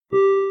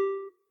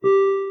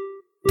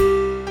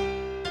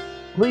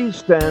Please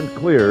stand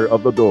clear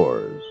of the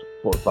doors.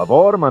 Por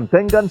favor,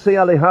 manténganse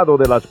alejado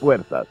de las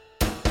puertas.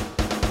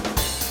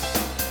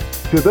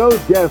 To those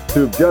guests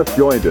who've just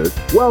joined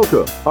us,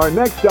 welcome. Our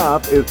next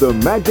stop is the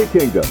Magic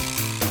Kingdom.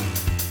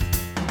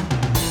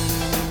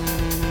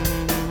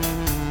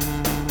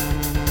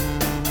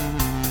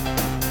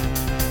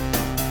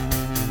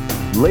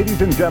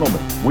 Ladies and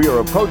gentlemen, we are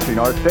approaching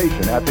our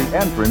station at the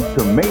entrance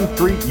to Main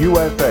Street,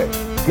 USA,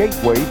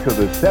 gateway to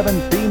the 7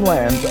 theme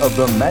lands of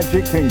the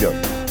Magic Kingdom.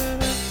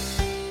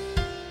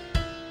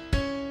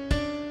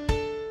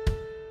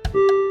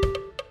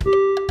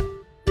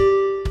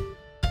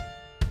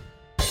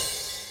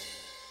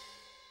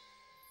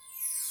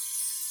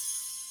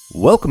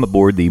 Welcome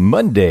aboard the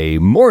Monday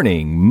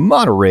Morning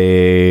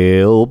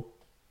Monorail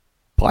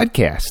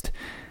podcast.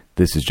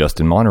 This is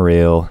Justin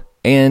Monorail,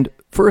 and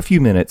for a few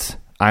minutes,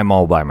 I'm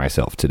all by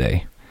myself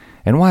today.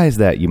 And why is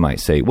that, you might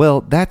say? Well,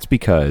 that's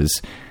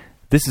because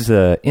this is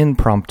an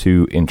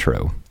impromptu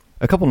intro.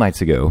 A couple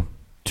nights ago,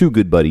 two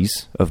good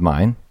buddies of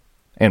mine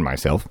and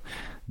myself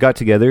got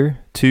together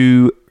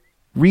to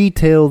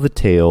retell the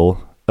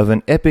tale of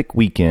an epic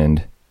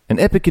weekend, an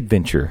epic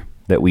adventure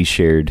that we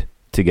shared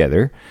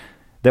together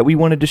that we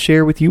wanted to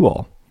share with you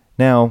all.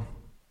 Now,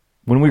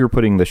 when we were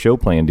putting the show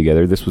plan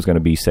together, this was going to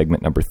be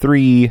segment number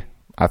 3.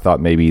 I thought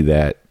maybe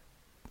that,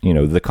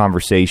 the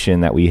conversation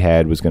that we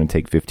had was going to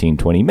take 15,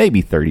 20,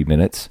 maybe 30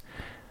 minutes.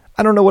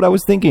 I don't know what I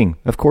was thinking.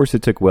 Of course,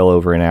 it took well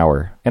over an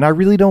hour, and I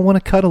really don't want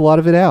to cut a lot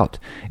of it out.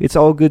 It's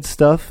all good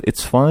stuff.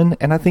 It's fun,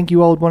 and I think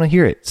you all would want to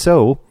hear it.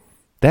 So,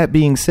 that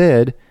being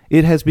said,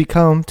 it has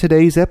become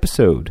today's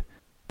episode.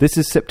 This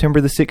is September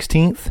the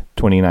 16th,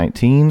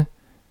 2019.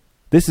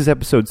 This is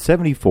episode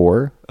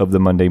 74 of the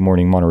Monday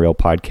Morning Monorail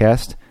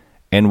podcast,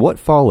 and what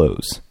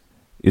follows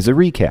is a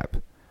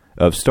recap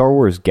of Star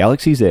Wars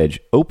Galaxy's Edge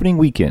opening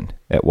weekend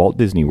at Walt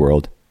Disney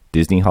World,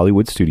 Disney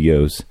Hollywood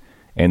Studios,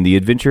 and the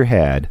adventure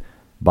had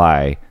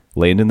by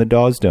Landon the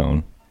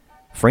Dawsdone,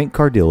 Frank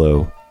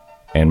Cardillo,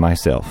 and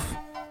myself.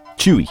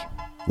 Chewie,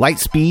 light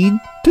speed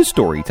to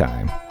story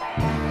time.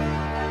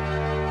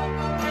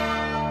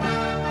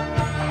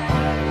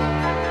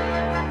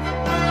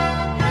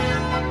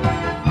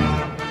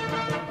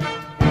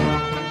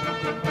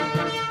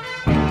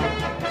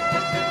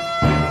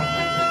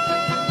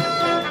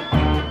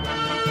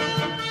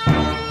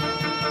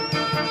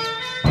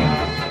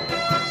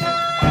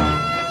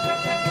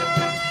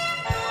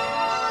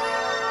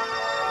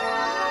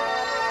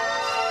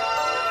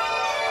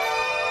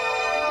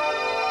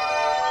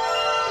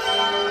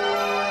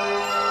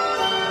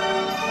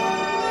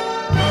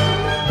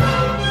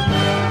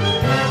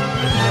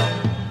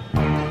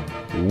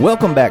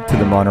 Welcome back to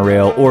the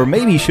monorail, or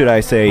maybe should I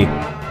say,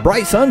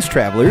 Bright Suns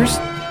travelers.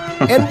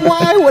 And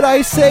why would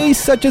I say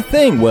such a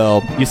thing?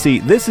 Well, you see,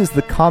 this is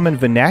the common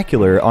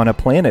vernacular on a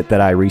planet that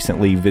I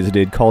recently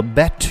visited called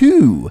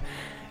Batuu.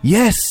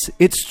 Yes,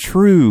 it's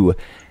true.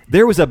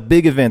 There was a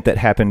big event that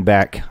happened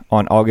back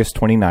on August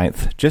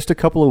 29th, just a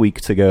couple of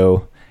weeks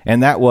ago,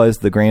 and that was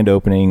the grand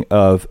opening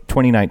of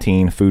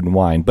 2019 Food and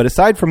Wine. But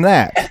aside from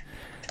that,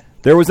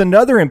 there was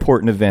another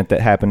important event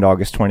that happened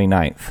August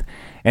 29th,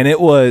 and it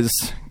was,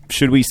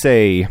 should we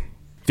say,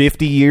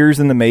 50 years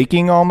in the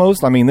making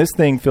almost? I mean, this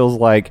thing feels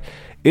like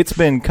it's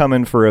been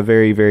coming for a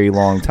very, very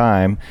long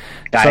time.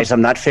 Guys, I'm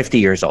not 50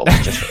 years old.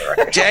 Just for the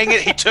record. Dang it,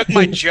 he took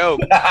my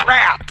joke.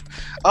 Crap.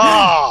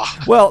 Oh.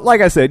 Well,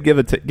 like I said, give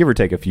or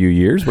take a few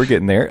years. We're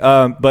getting there.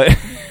 But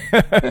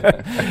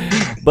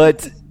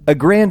a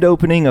grand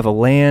opening of a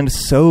land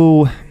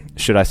so,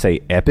 should I say,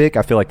 epic?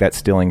 I feel like that's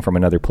stealing from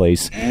another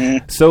place.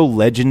 So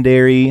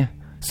legendary,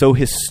 so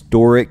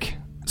historic,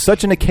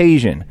 such an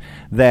occasion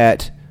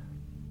that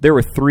there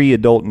were 3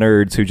 adult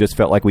nerds who just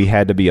felt like we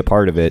had to be a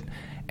part of it.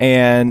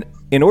 And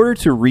in order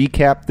to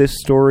recap this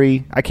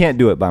story, I can't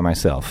do it by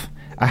myself.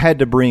 I had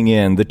to bring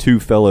in the 2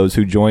 fellows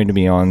who joined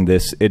me on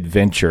this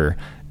adventure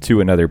to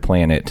another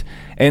planet.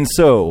 And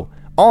so,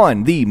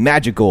 on the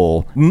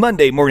magical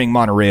Monday Morning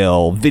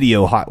Monorail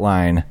video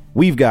hotline,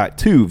 we've got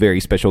 2 very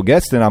special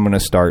guests, and I'm going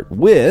to start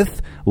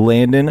with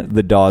Landon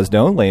the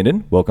Dawsdone.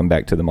 Landon, welcome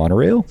back to the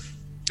monorail.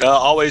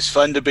 Always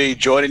fun to be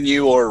joining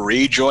you or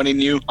rejoining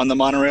you on the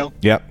monorail.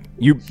 Yep.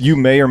 You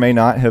may or may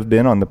not have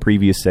been on the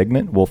previous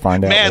segment. We'll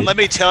find out. Man, later. let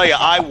me tell you,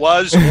 I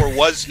was or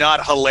was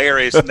not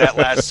hilarious in that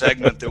last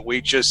segment that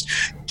we just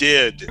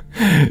did.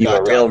 You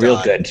were real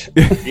good.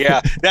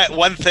 Yeah, that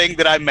one thing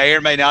that I may or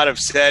may not have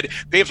said,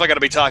 people are going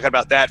to be talking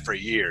about that for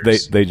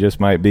years. They just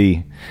might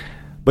be.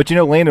 But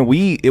Landon,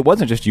 it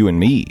wasn't just you and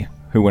me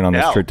who went on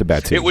this trip to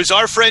Batuu. It was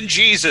our friend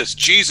Jesus.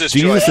 Jesus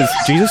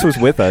was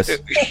with us.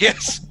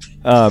 Yes.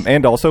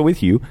 And also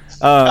with you.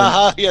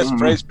 Yes,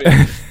 praise be.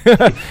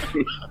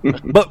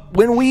 But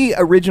when we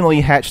originally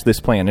hatched this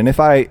plan, and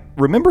if I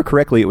remember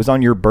correctly, it was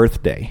on your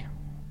birthday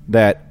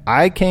that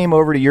I came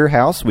over to your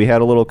house. We had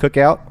a little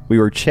cookout. We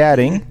were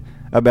chatting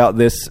about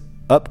this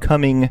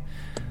upcoming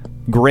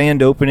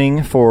grand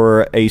opening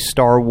for a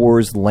Star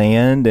Wars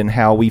land and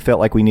how we felt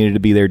like we needed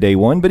to be there day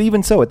one. But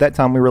even so, at that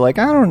time, we were like,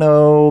 I don't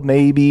know,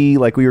 maybe.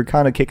 Like, we were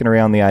kind of kicking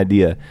around the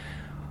idea.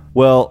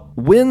 Well,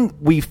 when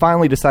we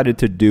finally decided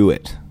to do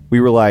it, we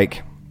were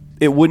like,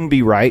 it wouldn't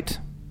be right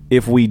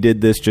if we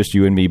did this just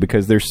you and me,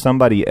 because there's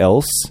somebody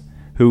else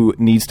who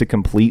needs to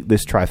complete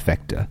this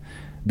trifecta,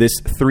 this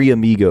three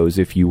amigos,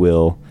 if you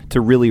will, to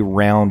really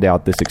round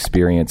out this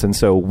experience. And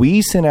so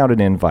we sent out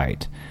an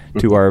invite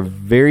to our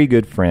very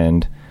good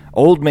friend,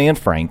 Old Man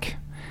Frank,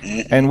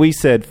 and we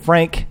said,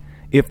 Frank,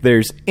 if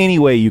there's any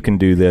way you can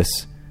do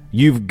this,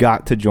 you've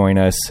got to join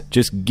us.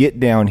 Just get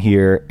down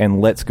here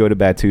and let's go to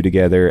Batuu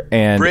together.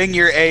 And bring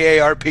your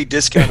AARP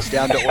discounts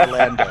down to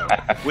Orlando.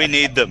 We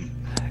need them.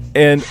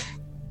 And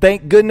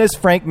thank goodness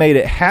Frank made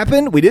it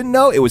happen. We didn't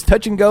know. It was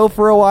touch and go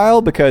for a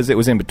while because it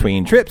was in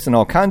between trips and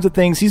all kinds of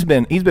things. He's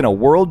been a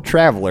world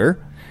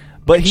traveler,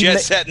 but Jet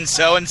setting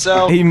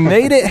so-and-so. He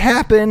made it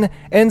happen.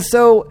 And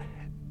so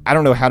I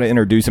don't know how to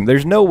introduce him.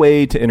 There's no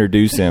way to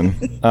introduce him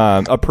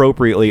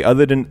appropriately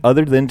other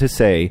than to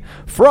say,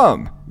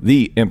 from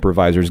the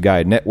Improviser's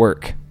Guide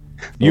Network,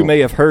 you may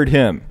have heard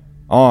him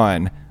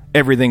on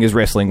Everything is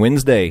Wrestling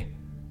Wednesday.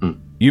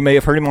 You may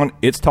have heard him on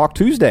It's Talk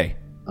Tuesday.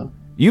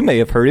 You may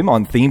have heard him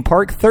on Theme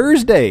Park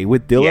Thursday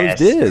with Dillo's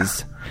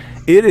Diz.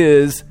 It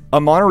is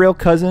a monorail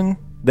cousin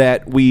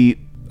that we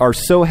are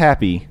so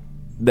happy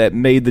that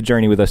made the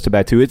journey with us to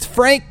Batuu. It's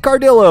Frank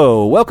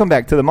Cardillo. Welcome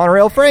back to the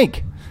Monorail,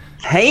 Frank.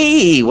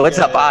 Hey, what's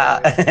up?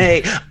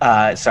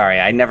 Sorry,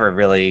 I never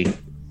really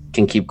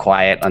can keep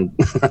quiet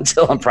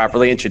until I'm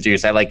properly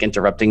introduced. I like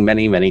interrupting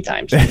many, many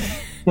times.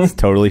 It's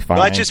totally fine.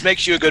 Well, that just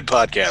makes you a good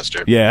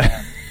podcaster.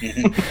 Yeah.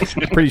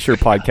 Pretty sure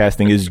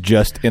podcasting is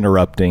just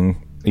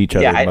interrupting each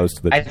other most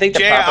of the time. I think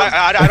Jay,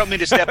 I don't mean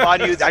to step on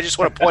you. I just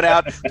want to point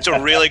out it's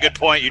a really good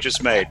point you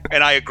just made,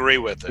 and I agree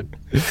with it.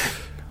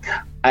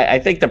 I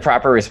think the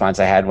proper response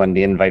I had when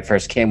the invite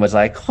first came was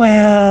like,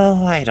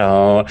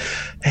 well,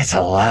 it's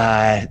a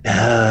lot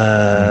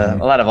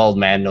of old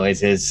man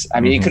noises.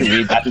 I mean, you could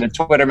read that in the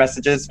Twitter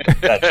messages.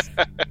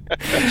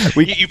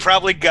 You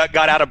probably got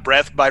out of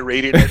breath by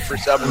reading it for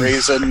some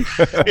reason.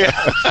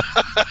 Yeah.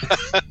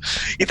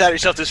 You thought to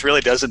yourself, this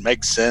really doesn't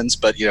make sense,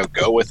 but,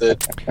 go with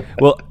it.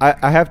 Well,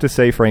 I have to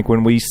say, Frank,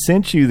 when we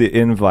sent you the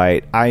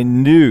invite, I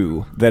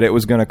knew that it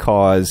was going to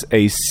cause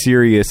a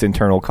serious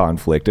internal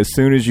conflict as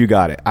soon as you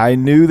got it. I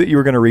knew that you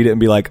were going to read it and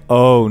be like,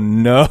 oh,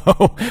 no,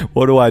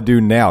 what do I do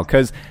now?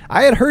 Because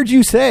I had heard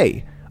you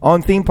say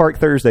on Theme Park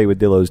Thursday with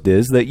Dillo's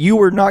Diz that you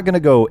were not going to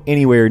go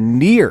anywhere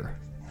near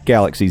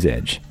Galaxy's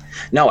Edge.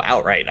 No,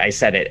 outright. I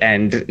said it.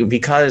 And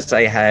because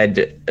I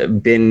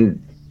had been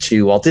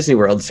to Walt Disney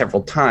World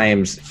several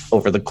times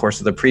over the course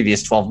of the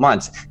previous 12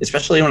 months,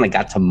 especially when I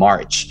got to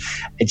March,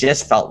 it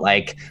just felt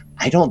like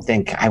I don't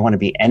think I want to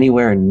be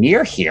anywhere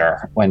near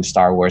here when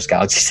Star Wars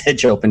Galaxy's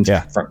Edge opened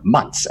for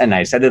months. And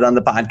I said it on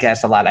the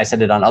podcast a lot. I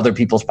said it on other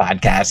people's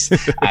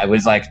podcasts. I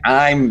was like,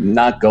 I'm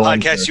not going.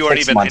 Podcasts you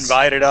weren't even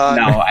invited on?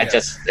 No, I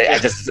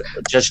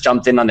just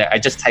jumped in on there. I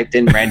just typed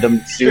in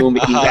random Zoom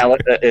email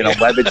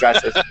web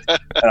addresses.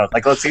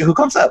 Like, let's see who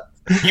comes up.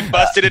 You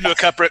busted into a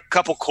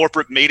couple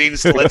corporate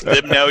meetings to let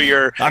them know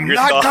your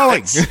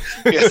thoughts.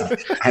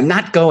 I'm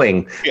not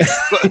going. Yeah.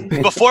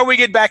 Before we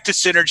get back to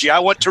Synergy, I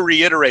want to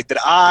reiterate that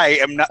I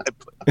am not.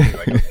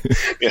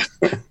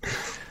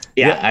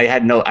 I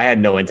had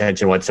no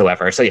intention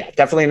whatsoever. So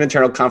definitely an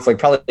internal conflict,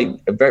 probably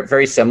very,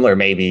 very similar,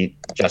 maybe,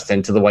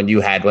 Justin, to the one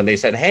you had when they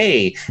said,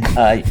 "Hey,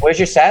 where's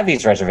your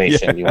Savvy's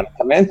reservation? You want to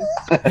come in?"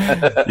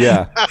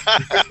 Yeah,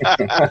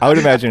 I would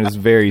imagine it's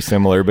very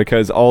similar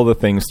because all the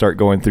things start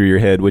going through your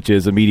head, which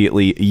is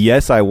immediately,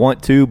 yes, I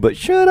want to, but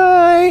should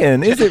I?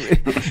 And is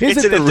it?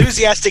 It's an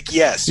enthusiastic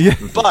yes,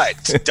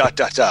 but ...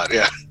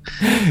 Yeah.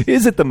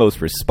 Is it the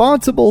most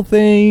responsible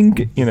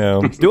thing?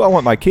 Do I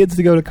want my kids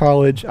to go to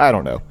college? I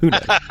don't know. Who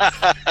knows?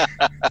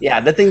 Yeah,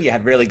 the thing you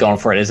had really going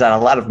for it is that a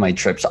lot of my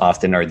trips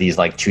often are these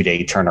like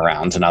 2-day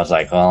turnarounds. And I was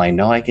like, well, I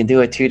know I can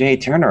do a 2-day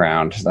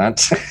turnaround.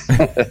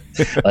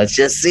 Let's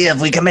just see if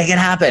we can make it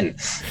happen.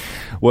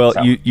 Well,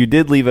 you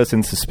did leave us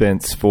in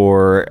suspense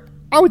for,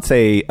 I would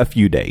say, a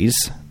few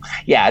days.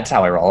 Yeah, that's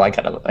how I roll. I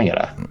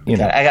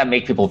gotta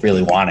make people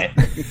really want it.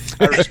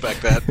 I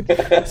respect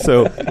that.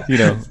 So,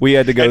 we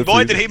had to go. And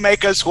boy, did he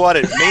make us want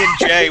it. Me and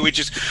Jay, we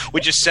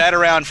just sat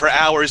around for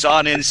hours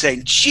on end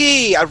saying,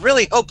 "Gee, I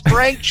really hope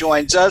Frank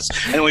joins us."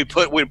 And we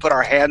put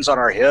our hands on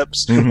our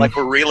hips like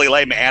we're really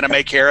lame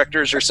anime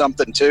characters or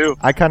something too.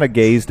 I kind of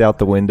gazed out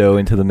the window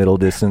into the middle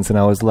distance, and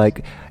I was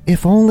like,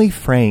 "If only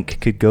Frank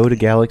could go to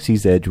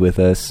Galaxy's Edge with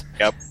us."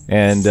 Yep.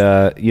 And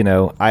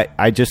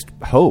I just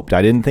hoped.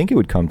 I didn't think it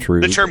would come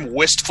true. The term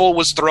 "wistful"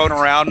 was thrown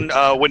around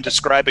when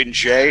describing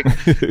Jay.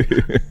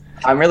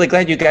 I'm really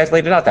glad you guys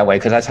laid it out that way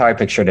because that's how I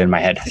pictured it in my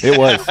head. It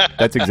was.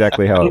 That's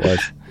exactly how it was.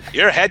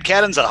 Your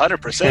headcanon's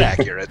 100%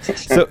 accurate.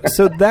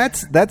 So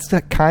that's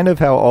kind of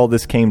how all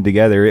this came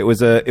together. It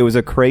was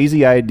a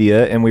crazy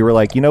idea, and we were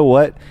like, you know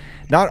what?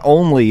 Not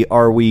only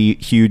are we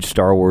huge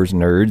Star Wars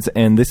nerds,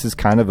 and this is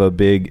kind of a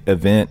big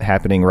event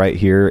happening right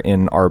here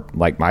in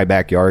my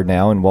backyard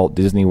now in Walt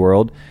Disney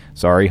World.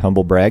 Sorry,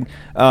 humble brag.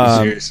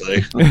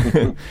 Seriously.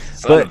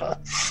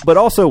 But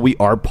also we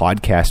are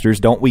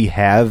podcasters. Don't we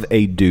have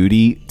a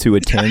duty to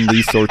attend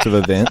these sorts of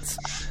events?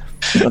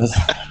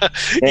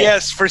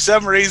 Yes, for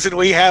some reason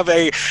we have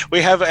a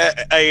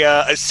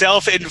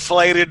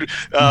self-inflated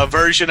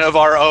version of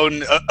our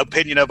own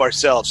opinion of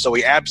ourselves. So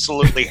we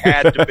absolutely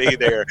had to be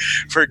there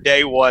for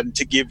day one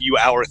to give you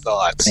our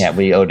thoughts. Yeah,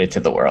 we owed it to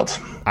the world.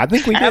 I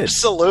think we did.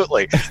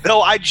 Absolutely.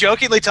 No, I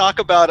jokingly talk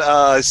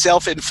about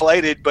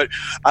self-inflated, but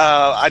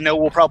I know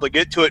we'll probably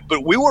get to it.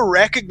 But we were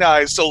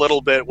recognized a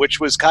little bit, which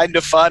was kind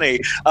of funny.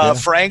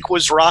 Frank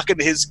was rocking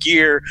his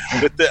gear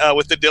with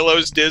the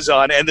Dillo's Diz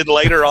on, and then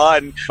later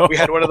on we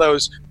had one of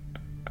those.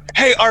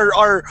 Hey,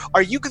 are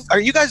you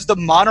guys the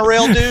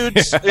monorail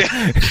dudes?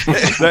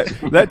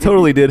 that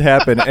totally did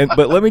happen.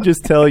 But let me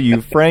just tell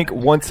you, Frank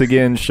once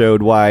again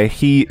showed why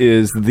he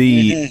is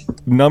the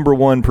number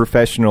one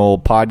professional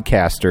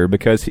podcaster,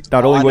 because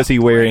not only was he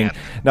wearing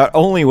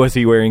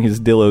his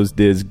Dillo's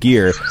Diz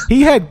gear,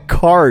 he had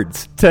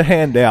cards to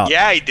hand out.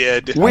 Yeah, he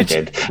did. Which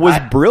was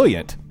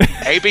brilliant.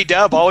 AB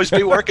Dub, always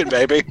be working,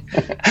 baby.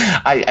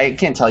 I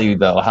can't tell you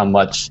though how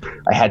much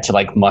I had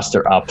to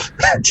muster up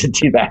to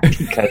do that,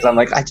 because I'm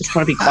like, I just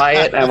want to be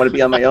quiet and I want to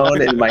be on my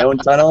own in my own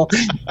tunnel.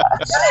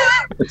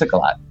 It took a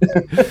lot.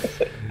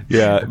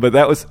 Yeah, but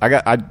that was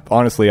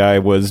honestly I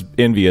was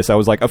envious. I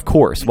was like, of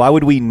course, why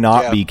would we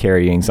not be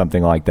carrying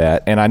something like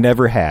that? And I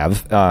never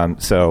have.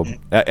 So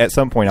at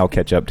some point I'll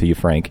catch up to you,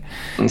 Frank.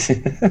 Like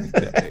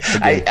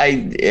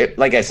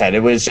I said,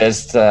 it was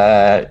just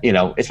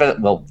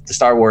the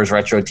Star Wars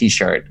retro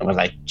T-shirt. I was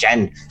like,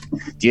 Jen,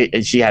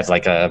 she has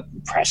a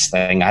press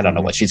thing. I don't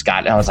know what she's got.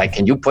 And I was like,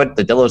 can you put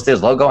the Dillo's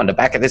Diz logo on the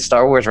back of this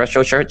Star Wars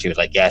retro shirt? She was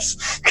like,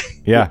 yes.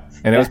 Yeah,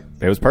 and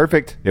it was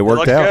perfect. It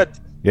worked out. Good.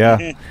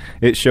 Yeah,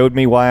 it showed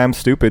me why I'm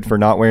stupid for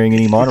not wearing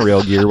any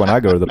monorail gear when I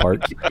go to the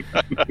park.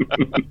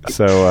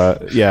 So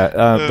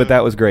but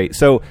that was great.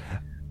 So,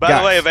 by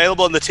the way,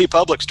 available in the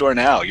TeePublic store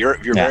now. Your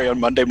very own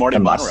Monday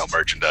morning monorail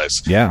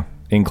merchandise. Yeah,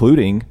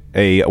 including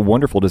a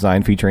wonderful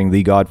design featuring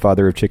the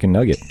Godfather of Chicken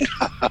Nugget.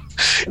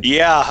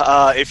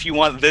 If you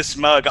want this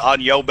mug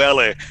on your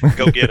belly,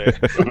 go get it.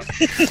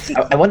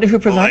 I wonder who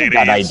provided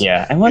that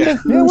idea. I wonder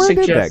who where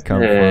suggested did that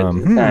come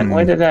from? that.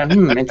 Where did that?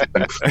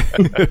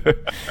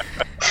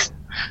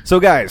 So,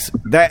 guys,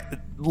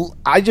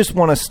 I just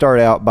want to start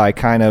out by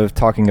kind of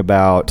talking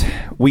about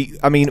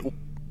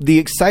the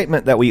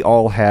excitement that we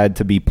all had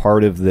to be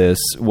part of this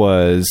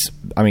was,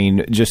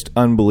 just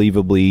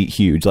unbelievably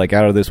huge, out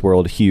of this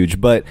world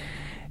huge. But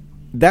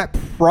that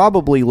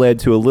probably led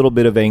to a little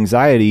bit of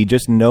anxiety,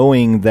 just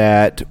knowing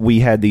that we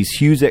had these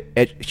huge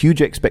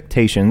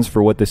expectations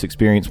for what this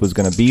experience was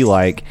going to be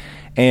like.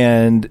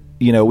 And,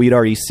 we'd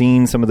already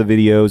seen some of the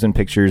videos and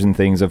pictures and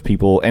things of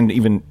people. And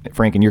even,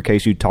 Frank, in your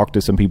case, you talked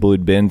to some people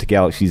who'd been to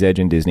Galaxy's Edge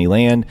and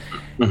Disneyland.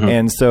 Mm-hmm.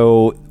 And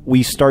so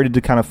we started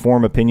to kind of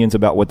form opinions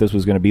about what this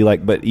was going to be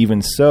like. But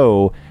even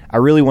so, I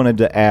really wanted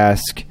to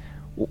ask,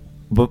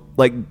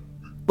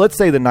 let's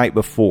say the night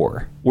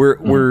before,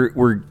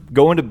 we're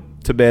going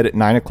to bed at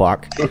 9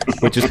 o'clock,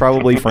 which is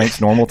probably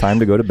Frank's normal time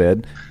to go to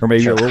bed, or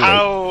maybe a little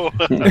late.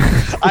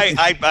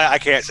 I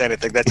can't say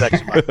anything. That's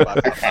actually my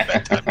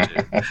bedtime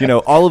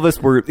too. All of us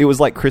it was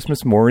like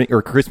Christmas morning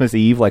or Christmas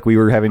Eve, we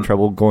were having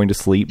trouble going to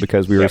sleep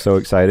because we were so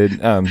excited.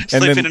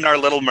 Sleeping in our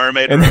Little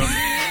Mermaid room.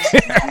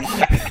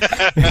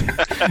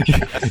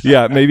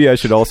 Yeah, maybe I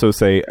should also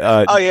say,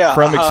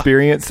 from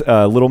experience,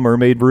 Little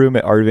Mermaid room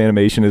at Art of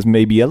Animation is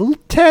maybe a little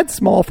tad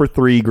small for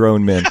 3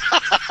 grown men.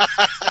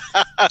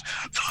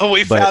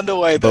 We found a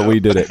way, though. But we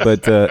did it.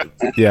 But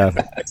yeah.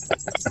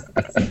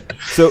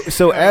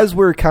 So as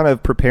we're kind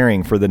of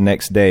preparing for the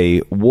next day,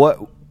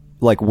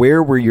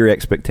 where were your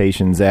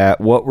expectations at?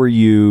 What were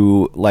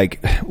you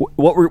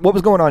what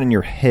was going on in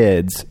your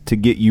heads to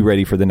get you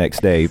ready for the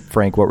next day?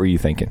 Frank, what were you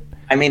thinking?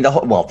 The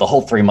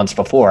whole 3 months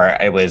before,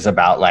 it was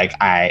about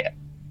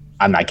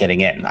I'm not getting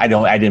in. I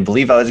didn't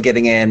believe I was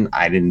getting in.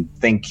 I didn't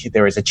think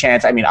there was a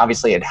chance.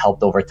 Obviously it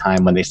helped over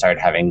time when they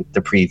started having the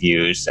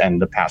previews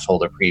and the pass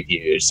holder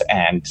previews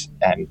and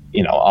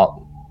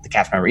all the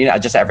cast member,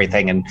 just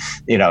everything. And,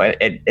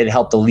 it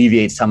helped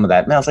alleviate some of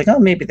that. And I was like, oh,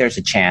 maybe there's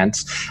a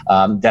chance.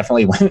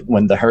 Definitely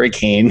when the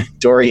Hurricane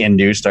Dorian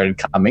news started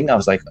coming, I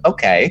was like,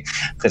 okay,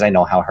 because I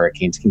know how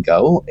hurricanes can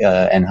go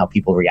and how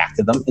people react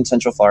to them in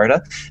Central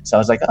Florida. So I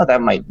was like, oh,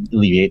 that might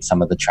alleviate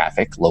some of the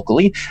traffic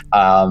locally.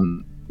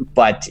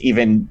 But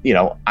even,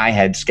 I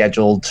had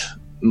scheduled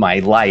my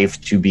life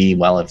to be,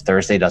 if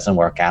Thursday doesn't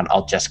work out,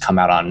 I'll just come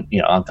out on,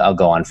 I'll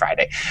go on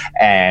Friday.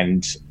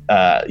 And,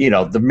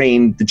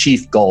 the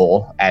chief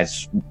goal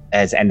as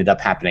ended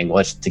up happening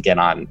was to get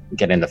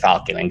in the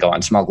Falcon and go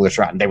on Smuggler's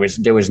Run. There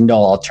was no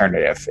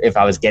alternative. If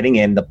I was getting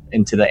into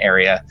the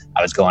area,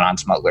 I was going on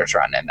Smuggler's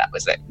Run, and that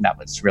was it. That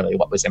was really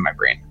what was in my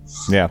brain.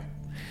 Yeah.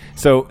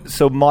 So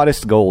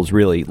modest goals,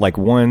 really,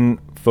 one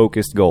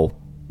focused goal,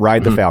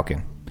 ride the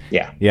Falcon.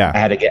 Yeah. I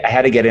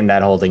had to get in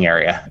that holding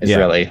area is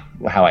really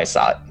how I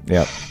saw it.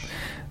 Yeah.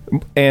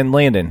 And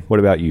Landon, what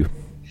about you?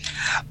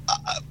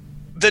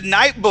 The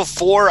night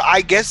before,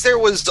 I guess there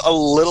was a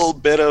little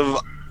bit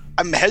of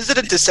I'm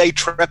hesitant to say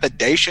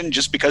trepidation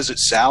just because it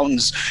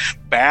sounds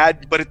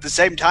bad, but at the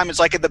same time, it's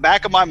like in the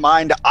back of my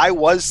mind, I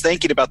was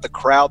thinking about the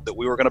crowd that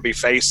we were going to be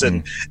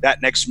facing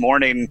that next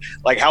morning.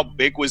 Like, how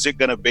big was it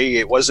going to be?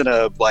 It wasn't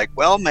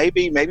well,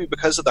 maybe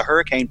because of the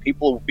hurricane,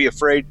 people would be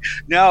afraid.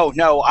 No,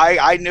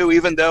 I knew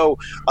even though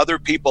other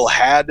people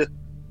had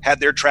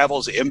their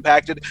travels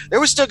impacted,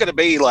 there was still going to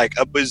be like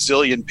a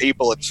bazillion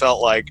people, it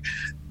felt like,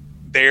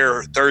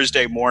 there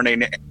Thursday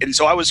morning. And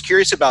so I was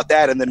curious about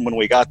that. And then when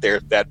we got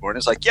there that morning,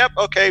 it's like, yep,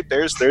 okay,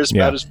 there's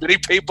about as many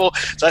people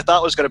as I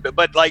thought was going to be.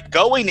 But like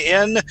going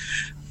in,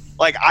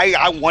 like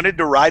I wanted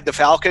to ride the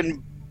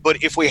Falcon,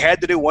 but if we had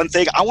to do one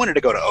thing, I wanted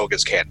to go to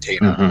Oga's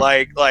Cantina.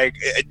 Like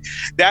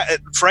that.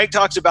 Frank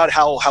talks about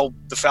how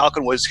the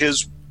Falcon was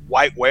his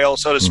white whale,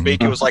 so to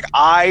speak. It was like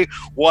I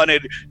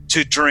wanted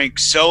to drink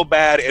so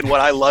bad in what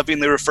I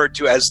lovingly refer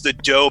to as the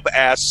dope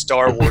ass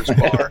Star Wars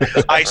bar.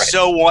 I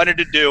so wanted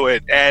to do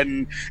it,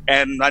 and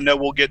I know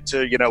we'll get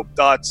to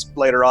thoughts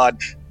later on.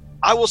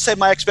 I will say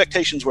my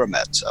expectations were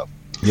met. So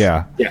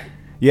yeah.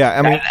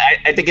 I mean,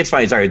 I think it's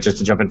funny. Sorry, just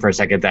to jump in for a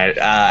second. That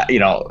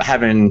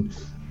having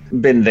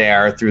been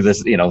there through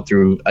this,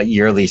 through a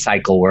yearly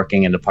cycle,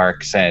 working in the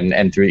parks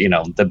and through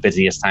the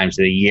busiest times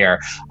of the year,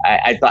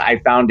 I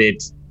found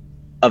it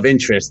of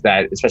interest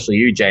that, especially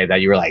you, Jay, that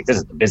you were like, this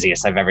is the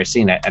busiest I've ever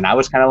seen it. And I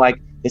was kind of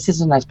like, this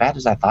isn't as bad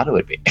as I thought it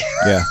would be.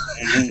 Yeah.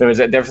 There was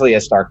definitely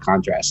a stark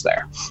contrast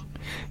there.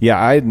 Yeah,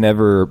 I had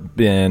never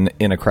been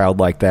in a crowd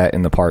like that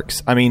in the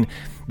parks. I mean,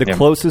 the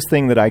closest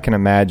thing that I can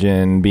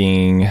imagine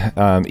being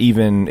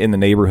even in the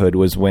neighborhood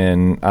was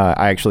when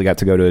I actually got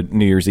to go to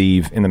New Year's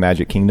Eve in the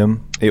Magic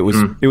Kingdom. It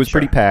was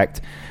pretty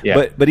packed.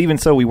 Yeah. But even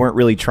so, we weren't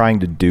really trying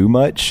to do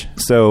much.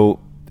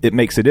 So it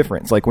makes a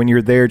difference. Like when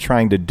you're there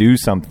trying to do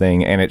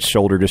something and it's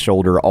shoulder to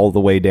shoulder all the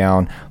way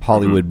down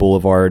Hollywood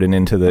Boulevard and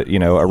into the,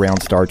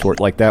 around Star Tours,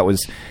 like that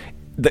was,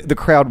 the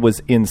crowd was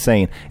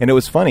insane. And it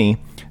was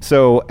funny.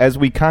 So as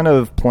we kind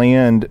of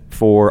planned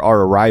for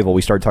our arrival,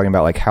 we started talking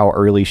about like how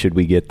early should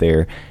we get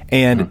there.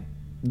 And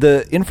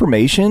the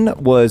information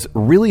was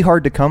really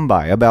hard to come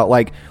by about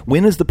like,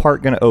 when is the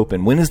park going to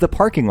open? When is the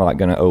parking lot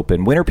going to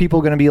open? When are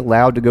people going to be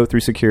allowed to go through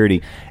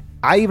security?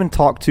 I even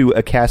talked to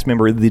a cast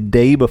member the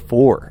day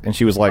before, and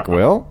she was like,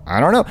 well, I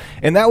don't know.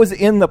 And that was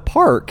in the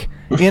park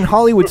in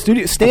Hollywood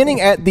Studios,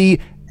 standing at the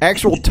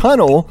actual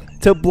tunnel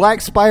to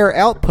Black Spire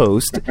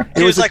Outpost.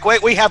 It was like,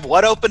 wait, we have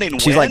what opening?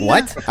 She's like,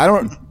 what?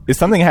 Is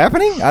something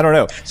happening? I don't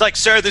know. It's like,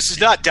 sir, this is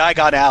not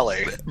Diagon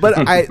Alley. But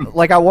I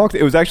walked,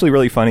 it was actually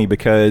really funny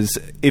because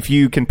if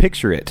you can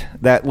picture it,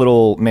 that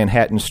little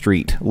Manhattan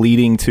street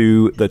leading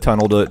to the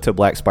tunnel to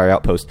Black Spire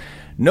Outpost,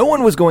 no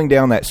one was going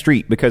down that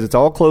street because it's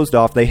all closed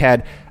off. They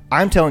had,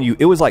 I'm telling you,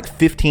 it was like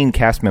 15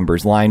 cast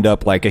members lined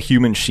up like a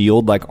human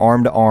shield, like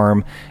arm to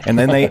arm, and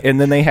then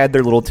they had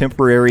their little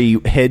temporary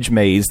hedge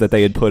maze that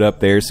they had put up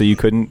there so you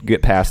couldn't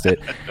get past it.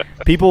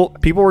 People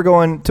were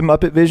going to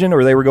Muppet Vision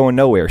or they were going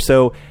nowhere.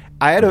 So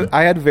I had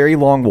a very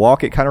long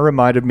walk. It kind of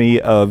reminded me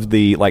of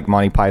the like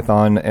Monty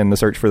Python and the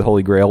Search for the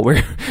Holy Grail,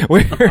 where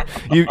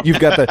you've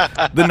got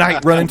the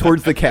knight running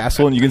towards the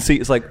castle and you can see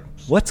it's like,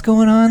 what's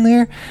going on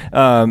there?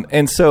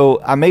 And so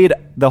I made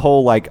the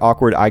whole like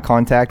awkward eye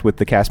contact with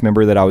the cast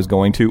member that I was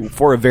going to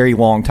for a very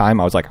long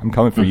time. I was like, I'm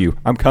coming for you.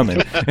 I'm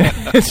coming.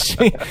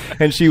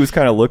 and she was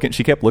kind of looking.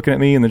 She kept looking at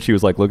me, and then she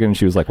was like looking, and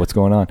she was like, what's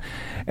going on?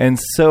 And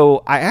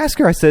so I asked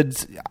her, I said,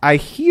 I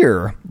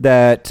hear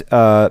that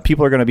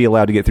people are going to be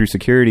allowed to get through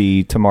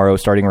security tomorrow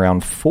starting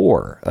around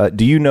 4.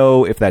 Do you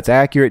know if that's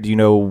accurate? Do you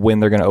know when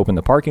they're going to open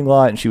the parking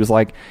lot? And she was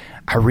like,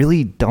 I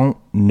really don't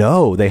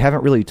know. They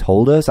haven't really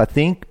told us. I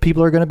think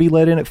people are going to be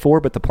let in at 4,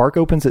 but the park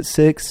opens at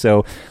 6.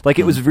 So like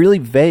it was really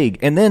vague.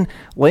 And then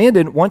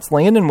once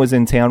Landon was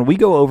in town, we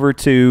go over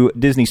to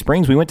Disney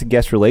Springs. We went to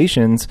guest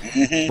relations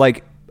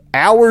like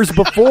hours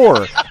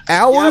before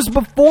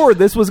before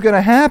this was going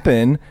to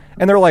happen.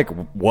 And they're like,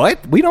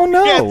 what? We don't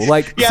know.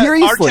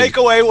 Seriously. Our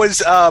takeaway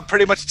was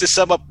pretty much to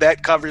sum up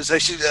that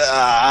conversation.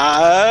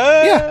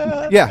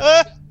 Yeah.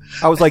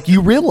 I was like,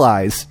 you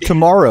realize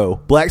tomorrow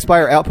Black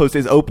Spire Outpost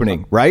is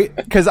opening, right?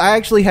 Because I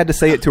actually had to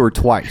say it to her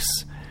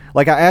twice.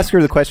 Like, I asked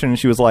her the question, and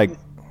she was like,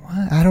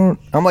 what?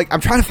 I'm like,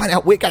 I'm trying to find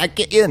out when can I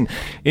get in.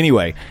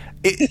 Anyway,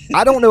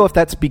 I don't know if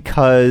that's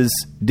because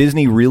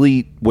Disney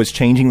really was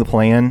changing the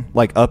plan,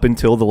 like, up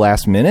until the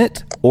last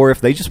minute, or if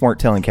they just weren't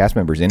telling cast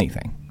members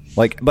anything.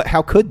 Like, but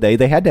how could they?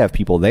 They had to have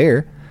people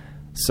there.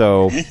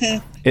 So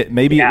it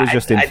was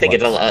just I think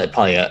it's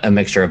probably a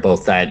mixture of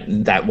both.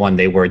 That one,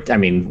 they were, I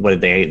mean,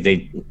 what did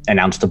they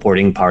announced the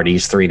boarding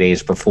parties 3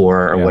 days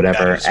before or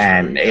whatever,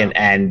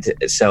 and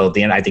so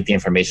I think the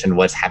information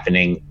was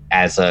happening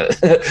as a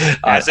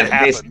As it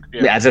happened,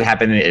 yeah. as it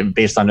happened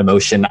based on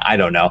emotion. I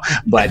don't know,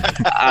 but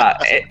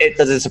it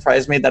doesn't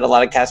surprise me that a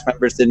lot of cast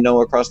members didn't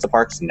know Across the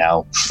Parks.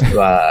 No,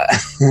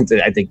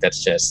 I think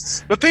that's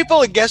just. But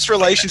people in guest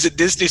relations at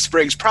Disney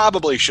Springs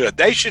probably should.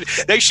 They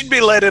should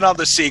be let in on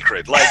the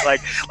secret. Like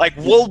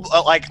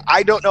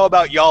I don't know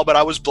about y'all, but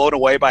I was blown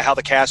away by how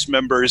the cast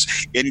members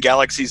in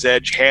Galaxy's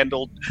Edge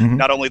handled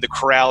not only the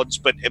crowds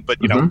but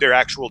you know their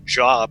actual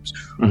jobs.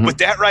 But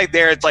that right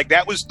there, it's like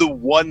that was the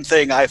one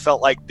thing I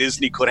felt like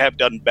Disney could have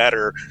done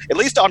better, at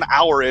least on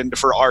our end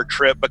for our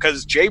trip,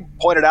 because Jay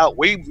pointed out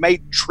we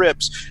made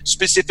trips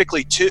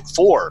specifically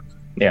for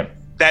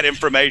that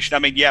information. I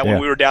mean, when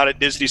we were down at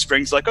Disney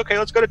Springs, like, okay,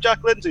 let's go to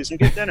Jock Lindsay's and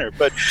get dinner.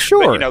 But,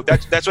 sure. But, you know,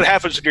 that's what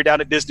happens when you're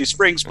down at Disney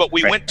Springs. But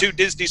we went to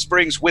Disney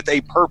Springs with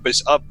a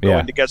purpose of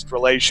going to guest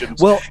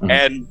relations. Well,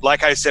 and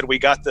like I said, we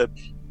got the.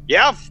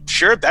 Yeah,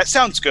 sure. That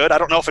sounds good. I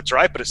don't know if it's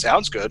right, but it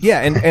sounds good.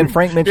 Yeah, and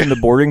Frank mentioned the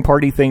boarding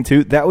party thing,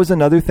 too. That was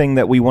another thing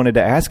that we wanted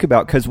to ask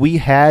about, because we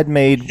had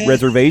made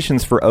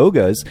reservations for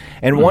Oga's,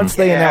 and once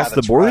they announced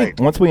the boarding,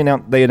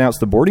 they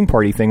announced the boarding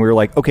party thing, we were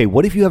like, okay,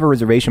 what if you have a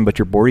reservation, but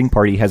your boarding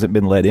party hasn't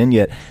been let in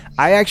yet?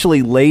 I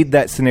actually laid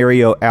that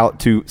scenario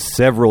out to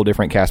several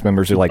different cast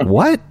members who are like,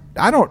 what?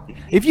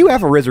 If you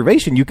have a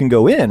reservation, you can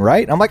go in,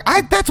 right? I'm like,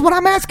 that's what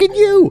I'm asking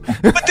you.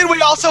 But then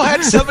we also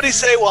had somebody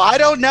say, well, I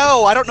don't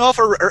know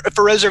if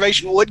a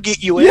reservation would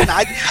get you in.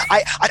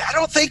 I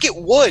don't think it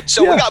would.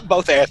 So we got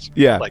both answers.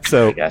 Yeah.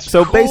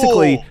 So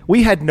basically,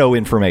 we had no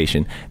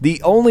information.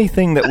 The only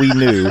thing that we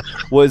knew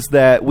was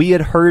that we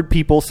had heard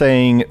people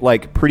saying,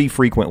 like, pretty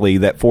frequently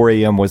that 4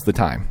 a.m. was the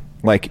time.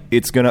 Like,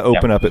 it's going to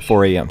open up at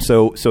 4 a.m.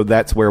 So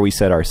that's where we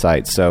set our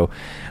sights. So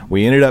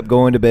we ended up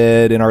going to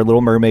bed in our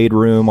little mermaid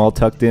room, all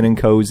tucked in and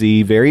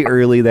cozy, very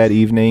early that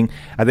evening.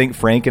 I think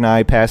Frank and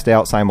I passed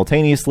out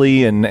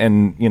simultaneously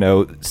and you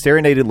know,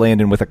 serenaded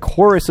Landon with a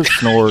chorus of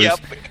snores,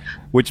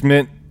 which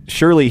meant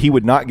surely he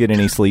would not get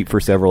any sleep for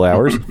several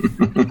hours.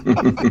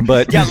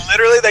 But yeah,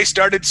 literally they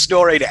started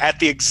snoring at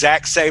the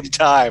exact same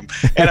time.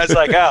 And I was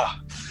like, oh.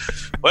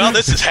 Well,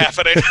 this is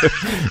happening.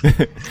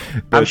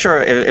 I'm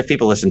sure if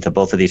people listen to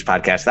both of these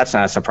podcasts, that's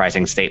not a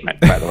surprising statement,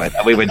 by the way,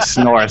 that we would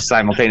snore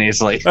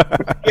simultaneously.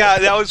 Yeah,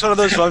 that was one of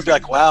those ones,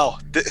 like, wow.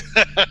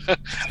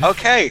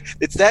 Okay,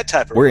 it's that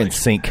type of We're in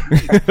sync.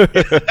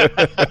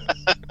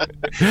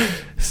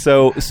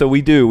 So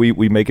we do.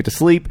 We make it to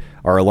sleep.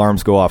 Our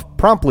alarms go off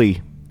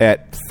promptly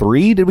at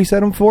 3. Did we set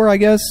them for, I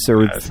guess?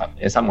 Or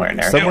somewhere in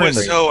there. It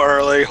was so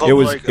early.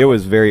 It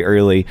was very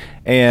early.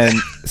 And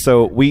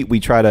so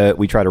we try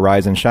to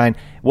rise and shine.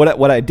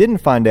 What I didn't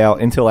find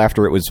out until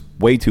after it was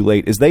way too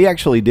late is they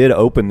actually did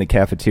open the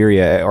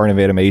cafeteria at Art of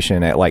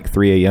Animation at like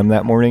 3 a.m.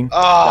 that morning.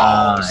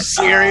 Oh,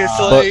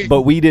 seriously?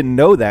 But we didn't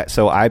know that,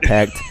 so I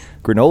packed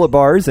granola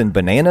bars and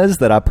bananas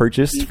that I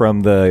purchased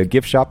from the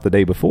gift shop the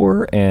day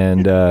before,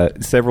 and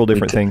several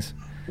different things.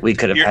 We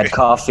could have had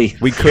coffee.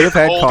 We could have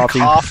had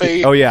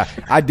coffee. Oh, yeah.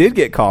 I did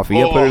get coffee.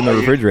 I put it in the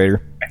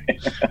refrigerator.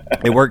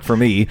 It worked for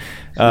me.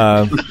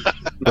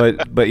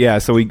 But yeah,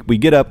 so we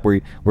get up.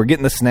 We're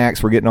getting the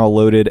snacks. We're getting all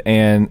loaded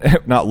and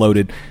not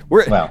loaded.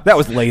 That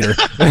was later.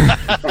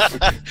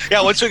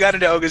 Yeah, once we got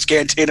into Oga's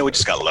Cantina, we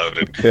just got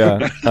loaded.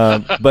 Yeah.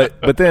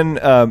 But then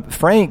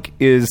Frank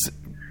is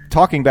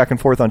talking back and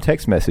forth on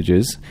text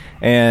messages,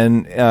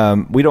 and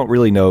we don't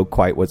really know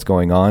quite what's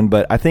going on,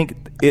 but I think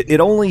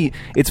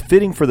it's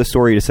fitting for the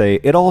story to say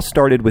it all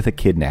started with a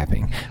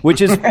kidnapping,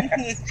 which is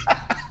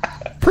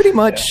pretty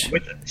much.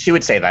 She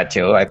would say that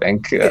too, I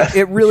think.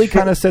 It really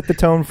kind of set the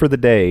tone for the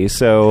day.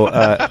 So,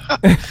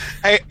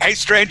 hey,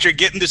 stranger,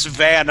 get in this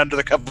van under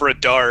the cover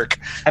of dark.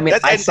 I mean,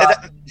 I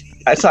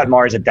saw it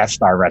more as a Death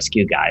Star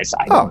rescue, guys.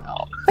 I don't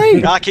know.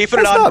 Hey, keeping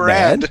it on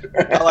brand.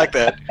 I like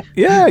that.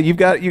 Yeah, you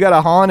got a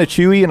Han, a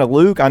Chewie, and a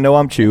Luke. I know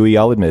I'm Chewie.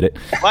 I'll admit it.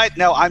 What?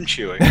 No, I'm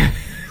Chewie.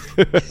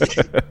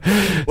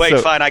 Wait,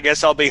 fine. I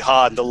guess I'll be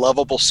Han, the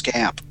lovable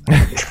scamp.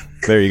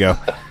 There you go.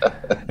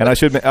 And I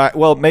should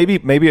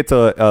maybe it's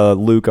a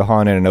Luke, a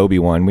Han, and an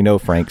Obi-Wan. We know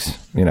Frank's.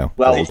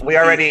 Well, we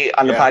already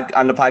on the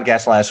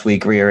podcast last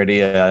week. We already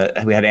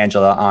we had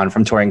Angela on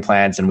from Touring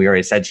Plans, and we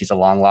already said she's a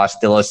long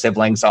lost Dillo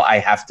sibling, so I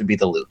have to be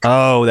the Luke.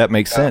 Oh, that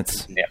makes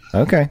sense. Yeah.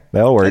 Okay,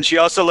 that'll work. And she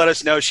also let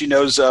us know she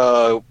knows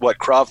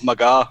Krav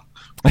Maga.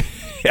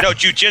 Yeah. No,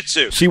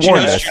 jiu-jitsu. She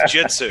warned us.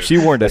 Jiu-jitsu. She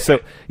warned us. So,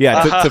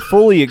 yeah, to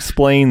fully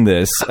explain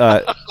this,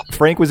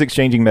 Frank was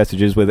exchanging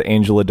messages with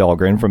Angela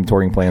Dahlgren from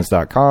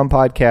TouringPlans.com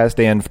podcast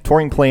and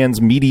Touring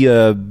Plans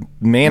Media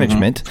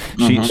Management.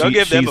 Mm-hmm. Go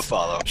give them a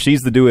follow.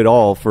 She's the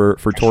do-it-all for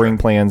Touring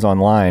Plans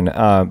Online.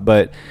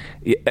 But,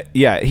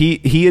 yeah,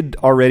 he had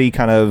already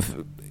kind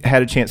of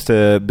had a chance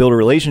to build a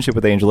relationship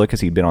with Angela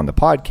because he'd been on the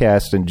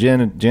podcast, and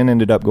Jen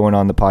ended up going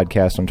on the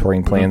podcast on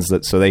Touring Plans.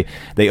 So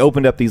they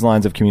opened up these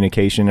lines of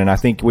communication. And I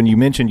think when you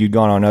mentioned you'd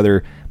gone on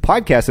other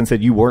podcasts and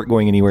said you weren't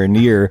going anywhere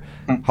near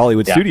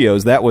Hollywood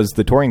Studios, that was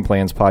the Touring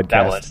Plans podcast.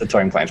 That was the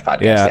Touring Plans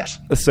podcast. Yeah.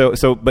 Yes.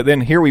 So but then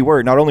here we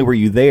were. Not only were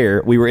you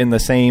there, we were in the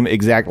same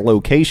exact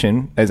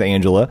location as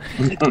Angela,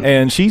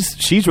 and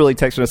she's really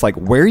texting us like,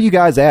 "Where are you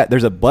guys at?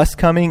 There's a bus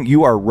coming.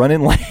 You are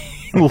running late."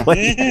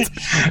 late.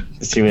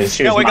 She was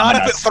we got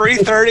up at us.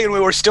 3:30 and we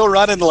were still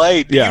running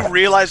late. Yeah. You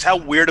realize how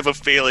weird of a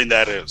feeling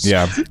that is.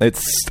 Yeah,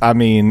 it's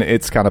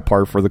kind of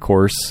par for the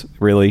course,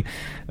 really.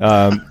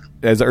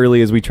 As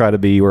early as we try to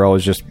be, we're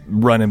always just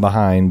running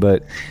behind,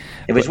 but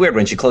It was weird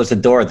when she closed the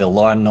door. The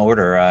Law and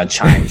Order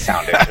chime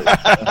sounded.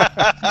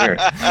 Weird.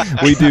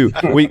 we do.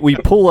 We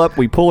pull up.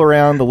 We pull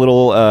around the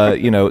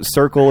little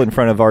circle in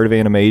front of Art of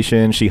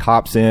Animation. She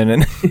hops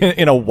in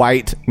in a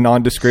white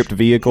nondescript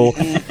vehicle.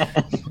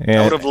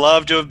 I would have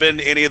loved to have been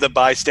any of the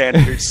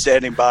bystanders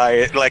standing by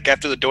it. Like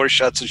after the door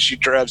shuts and she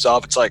drives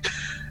off, it's like,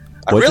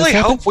 I What really just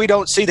happened? hope we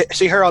don't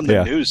see her on the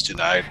Yeah. news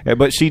tonight. Yeah,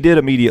 but she did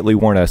immediately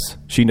warn us.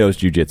 She knows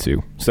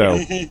jujitsu, so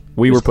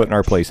we were put in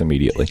our place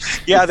immediately.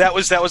 Yeah, that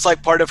was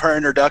like part of her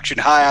introduction.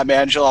 Hi, I'm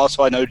Angela.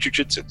 Also, I know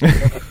jujitsu.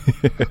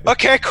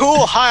 Okay,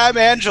 cool. Hi, I'm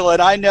Angela,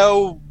 and I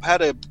know how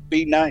to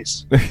be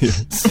nice.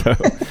 So,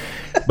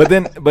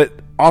 but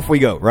off we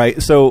go,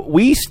 right? So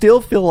we still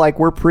feel like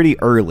we're pretty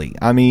early.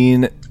 I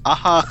mean,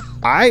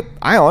 I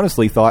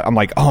honestly thought, I'm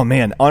like, oh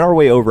man, on our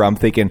way over, I'm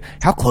thinking,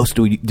 how close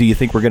do you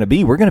think we're going to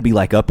be? We're going to be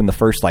like up in the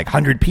first like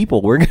 100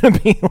 people. We're going to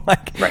be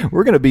like,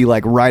 we're going to be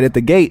like right at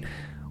the gate.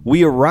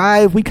 We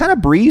arrive, we kind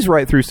of breeze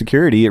right through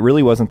security. It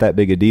really wasn't that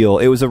big a deal.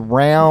 It was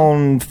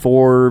around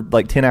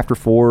 10 after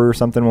 4 or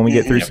something when we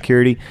get through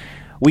security.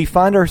 We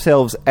find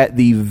ourselves at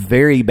the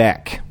very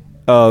back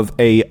of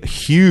a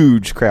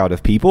huge crowd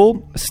of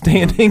people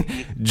standing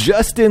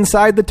just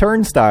inside the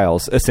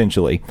turnstiles,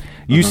 essentially.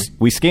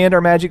 We scanned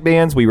our magic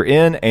bands, we were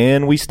in,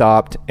 and we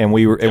stopped, and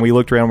we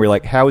looked around, we were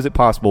like, how is it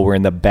possible we're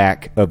in the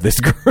back of this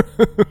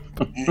group?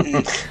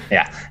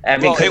 Yeah. I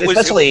mean, go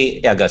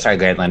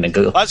ahead, Landon.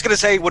 Go. I was going to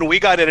say, when we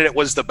got in it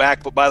was the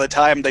back, but by the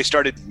time they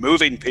started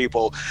moving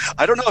people,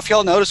 I don't know if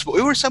y'all noticed, but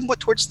we were somewhat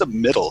towards the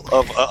middle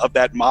of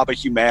that mob of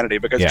humanity,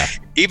 because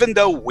even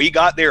though we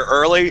got there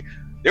early,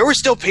 there were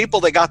still people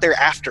that got there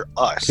after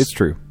us. It's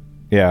true.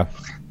 Yeah.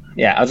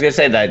 Yeah, I was going to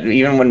say that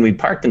even when we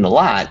parked in the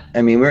lot,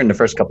 I mean, we were in the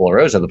first couple of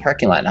rows of the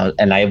parking lot,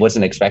 and I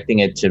wasn't expecting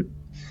it to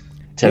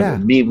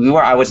be.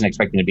 I wasn't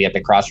expecting to be at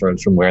the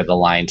crossroads from where the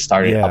line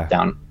started,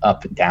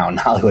 up down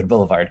Hollywood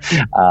Boulevard.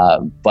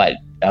 But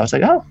I was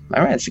like, oh,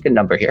 all right, it's a good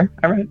number here.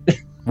 All right.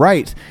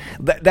 Right.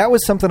 That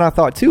was something I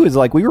thought too, is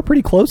like we were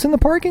pretty close in the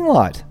parking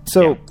lot.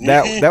 So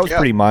that was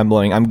pretty mind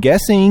blowing. I'm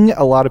guessing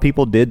a lot of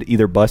people did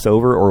either bus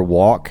over or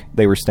walk.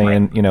 They were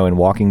staying, in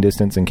walking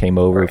distance and came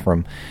over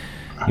from,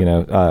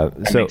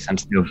 That makes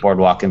sense to do.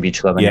 Boardwalk and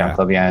Beach Club and Yacht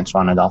Club, and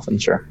Swan and Dolphin,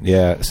 sure.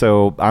 Yeah.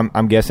 So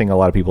I'm guessing a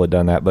lot of people had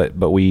done that,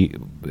 but we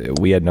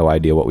had no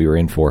idea what we were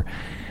in for.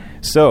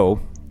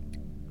 So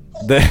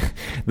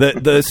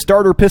the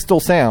starter pistol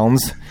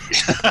sounds.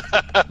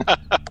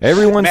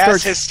 Everyone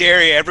mass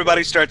hysteria.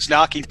 Everybody starts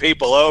knocking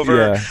people over.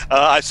 Yeah.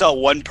 I saw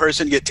one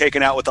person get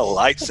taken out with a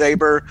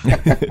lightsaber.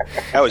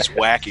 That was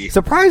wacky.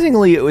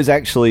 Surprisingly, it was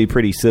actually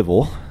pretty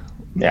civil.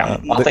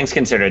 Yeah, all things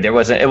considered, it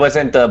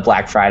wasn't the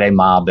Black Friday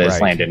mob as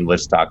Landon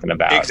was talking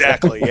about.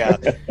 Exactly. Yeah.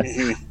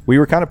 We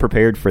were kind of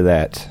prepared for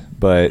that,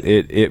 but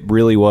it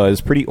really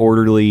was pretty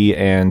orderly,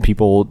 and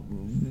people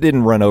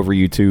didn't run over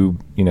you too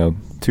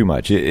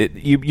much.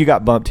 You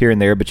got bumped here and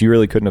there, but you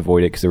really couldn't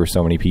avoid it because there were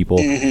so many people.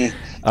 Mm-hmm.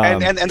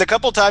 And the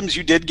couple times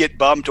you did get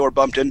bumped or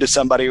bumped into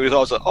somebody, it was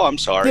also, oh, I'm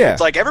sorry. Yeah.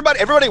 It's like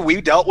everybody we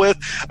dealt with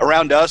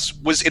around us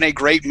was in a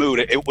great mood.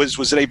 It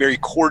was in a very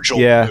cordial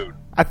mood.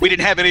 We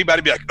didn't have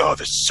anybody be like, oh,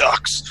 this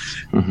sucks.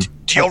 Mm-hmm.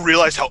 Do y'all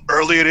realize how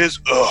early it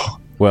is? Oh,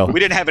 well, we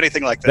didn't have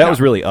anything like that. That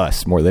was really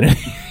us more than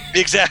anything.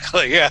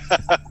 Exactly. Yeah.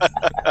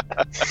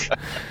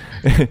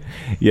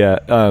 Yeah.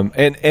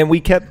 And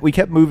we kept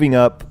moving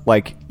up.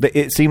 Like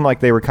it seemed like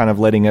they were kind of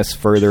letting us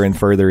further and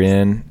further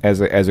in as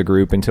a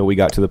group until we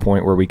got to the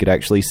point where we could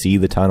actually see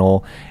the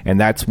tunnel. And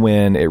that's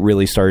when it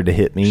really started to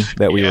hit me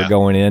that we were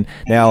going in.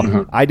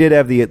 Now, I did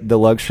have the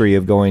luxury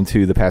of going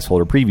to the pass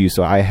holder preview.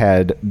 So I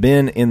had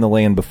been in the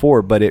land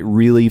before, but it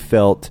really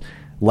felt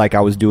like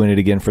I was doing it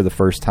again for the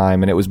first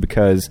time. And it was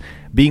because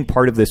being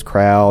part of this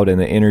crowd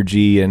and the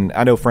energy, and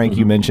I know, Frank,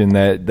 you mentioned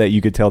that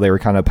you could tell they were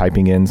kind of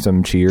piping in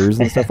some cheers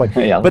and stuff like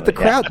that. But the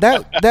crowd,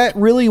 that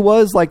really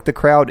was like the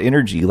crowd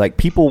energy. Like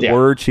people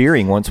were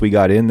cheering once we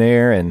got in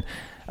there. And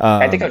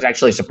I think I was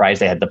actually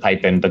surprised they had the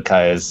pipe in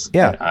because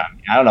I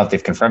don't know if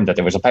they've confirmed that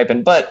there was a pipe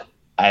in, but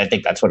I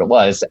think that's what it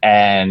was.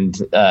 And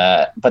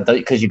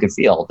because you could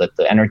feel that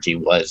the energy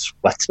was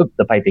what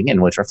the piping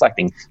in was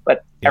reflecting.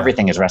 But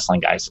everything is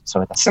wrestling, guys. So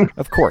that's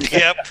of course.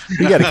 Yep.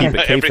 You got to keep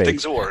it kayfabe.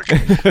 Everything's a work.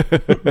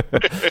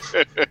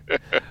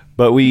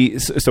 But we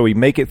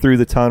make it through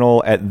the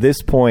tunnel. At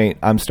this point,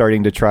 I'm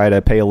starting to try to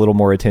pay a little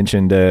more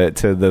attention to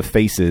the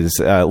faces,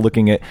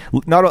 looking at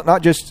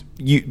not just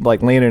you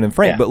like Landon and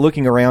Frank, but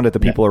looking around at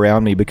the people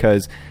around me,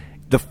 because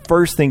the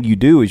first thing you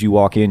do is you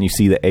walk in, you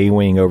see the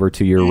A-wing over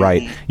to your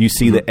right. You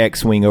see the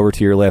X-wing over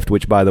to your left,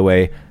 which, by the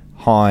way,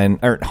 R.I.P.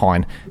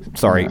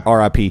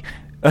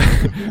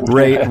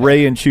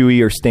 Ray and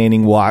Chewie are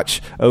standing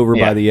watch over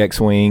by the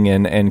X-wing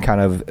and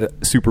kind of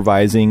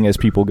supervising as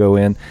people go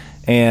in.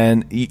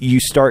 And you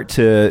start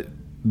to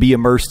be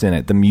immersed in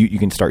it. You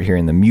can start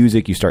hearing the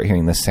music, you start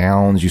hearing the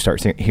sounds, you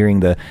start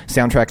hearing the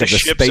soundtrack of the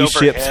spaceships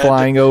overhead.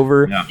 Flying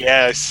over. Yeah.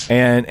 Yes.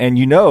 And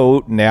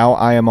now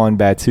I am on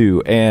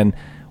Batuu. And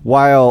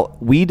while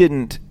we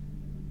didn't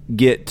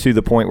get to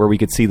the point where we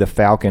could see the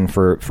Falcon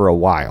for a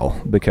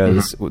while,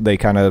 because they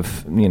kind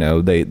of,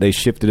 they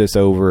shifted us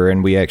over,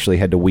 and we actually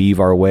had to weave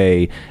our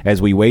way as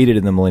we waited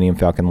in the Millennium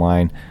Falcon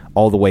line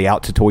all the way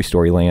out to Toy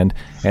Story Land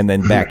and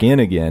then back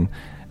in again.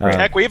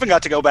 Heck, we even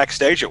got to go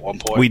backstage at one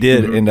point. We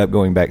did end up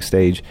going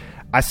backstage.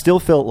 I still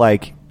felt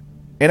like,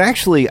 and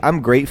actually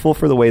I'm grateful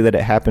for the way that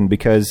it happened,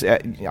 because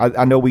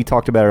I know we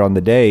talked about it on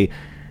the day.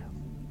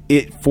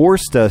 It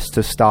forced us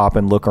to stop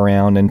and look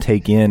around and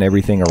take in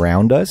everything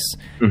around us.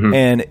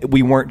 And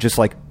we weren't just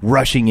like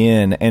rushing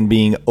in and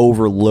being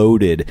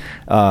overloaded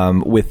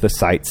with the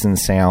sights and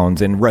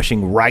sounds and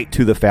rushing right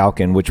to the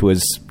Falcon, which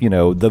was,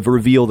 the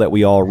reveal that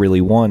we all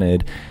really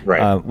wanted.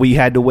 Right. We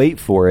had to wait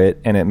for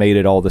it, and it made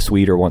it all the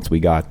sweeter once we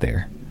got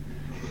there.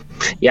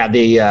 Yeah,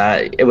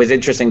 it was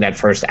interesting that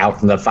first out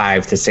from the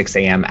 5 to 6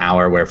 a.m.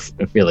 hour where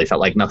it really felt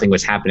like nothing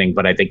was happening,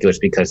 but I think it was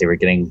because they were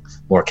getting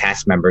more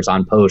cast members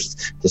on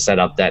post to set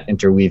up that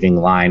interweaving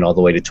line all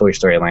the way to Toy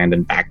Story Land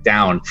and back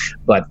down.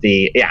 But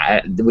we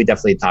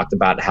definitely talked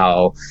about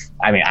how,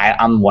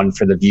 I'm one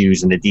for the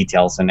views and the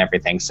details and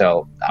everything.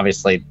 So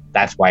obviously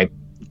that's why,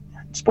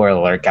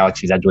 spoiler alert,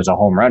 Galaxy's Edge was a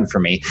home run for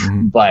me.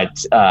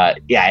 But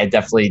it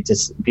definitely,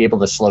 just be able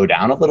to slow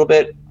down a little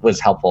bit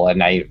was helpful.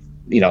 And I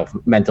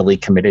mentally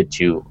committed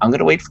to, I'm going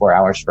to wait 4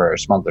 hours for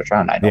Smuggler's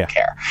Run. I don't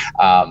care.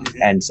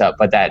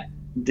 But that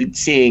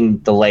seeing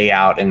the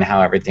layout and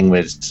how everything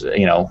was,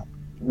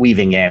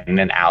 weaving in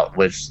and out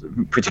was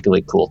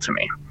particularly cool to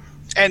me.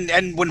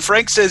 And when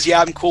Frank says,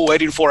 yeah, I'm cool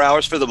waiting 4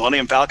 hours for the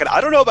Millennium Falcon,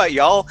 I don't know about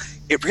y'all,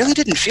 it really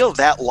didn't feel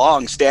that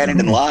long standing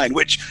in line,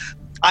 which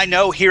I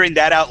know hearing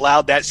that out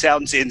loud, that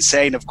sounds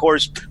insane. Of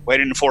course,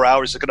 waiting 4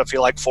 hours is going to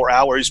feel like 4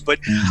 hours, but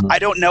I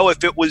don't know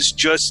if it was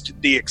just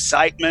the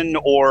excitement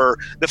or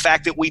the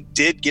fact that we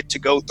did get to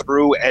go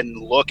through and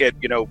look at,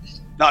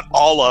 not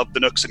all of the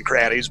nooks and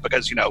crannies,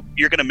 because,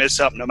 you're going to miss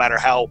something no matter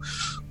how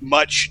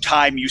much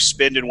time you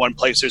spend in one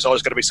place. There's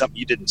always going to be something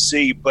you didn't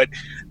see. But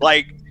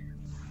I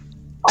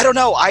don't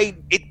know.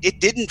 It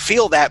didn't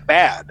feel that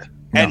bad.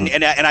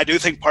 And I do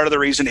think part of the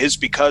reason is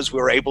because we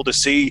were able to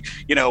see,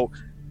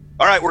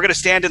 all right, we're going to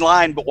stand in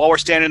line, but while we're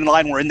standing in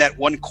line, we're in that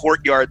one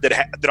courtyard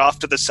that off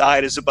to the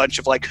side is a bunch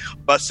of like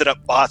busted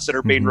up bots that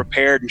are being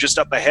repaired, and just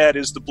up ahead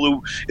is the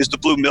blue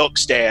milk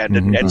stand,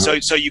 and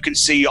so you can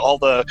see all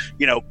the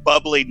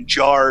bubbling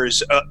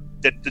jars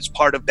that's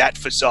part of that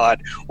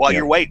facade while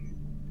you're waiting,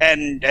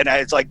 and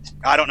it's like,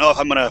 I don't know if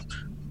I'm going to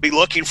be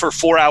looking for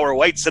 4 hour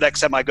waits the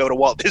next time I go to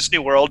Walt Disney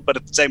World, but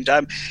at the same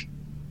time,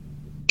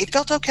 it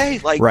felt okay.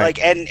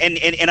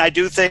 And I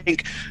do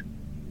think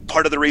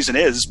part of the reason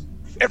is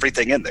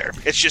everything in there.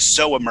 It's just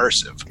so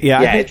immersive.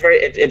 Yeah,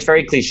 it's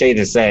very cliche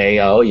to say,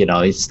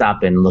 you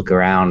stop and look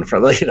around for,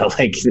 you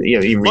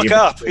look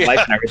up, life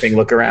and everything,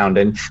 look around,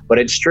 but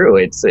it's true.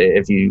 It's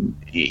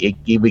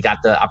we got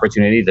the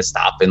opportunity to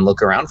stop and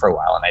look around for a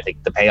while, and I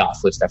think the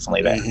payoff was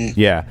definitely there.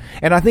 Yeah,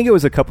 and I think it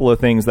was a couple of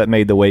things that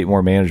made the wait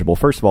more manageable.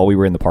 First of all, we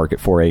were in the park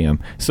at 4 a.m.,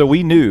 so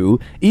we knew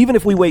even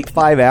if we wait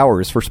 5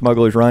 hours for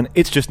Smuggler's Run,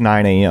 it's just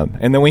 9 a.m.,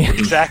 and then we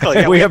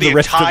we have the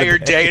entire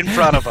day in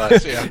front of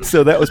us. Yeah.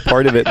 So that was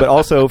part of it, but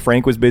also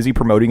Frank was busy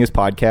promoting his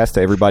podcast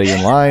to everybody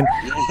in line,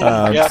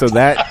 so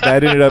that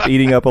ended up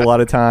eating up a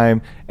lot of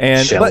time.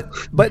 And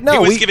but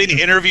no, he was giving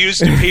interviews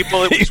to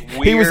people. It was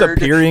weird. He was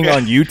appearing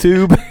on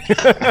YouTube.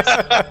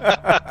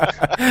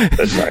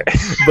 That's right.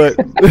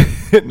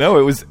 But no,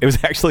 it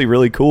was actually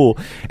really cool,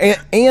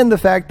 and the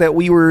fact that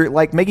we were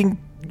like making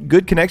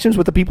good connections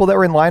with the people that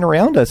were in line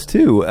around us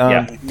too.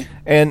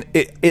 And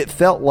it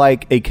felt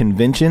like a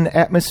convention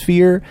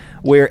atmosphere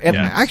where, and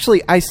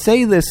actually I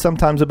say this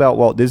sometimes about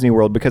Walt Disney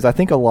World, because I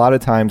think a lot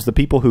of times the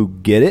people who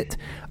get it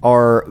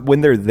are,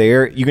 when they're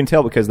there, you can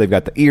tell because they've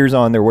got the ears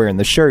on, they're wearing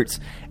the shirts,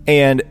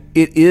 and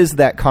it is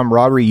that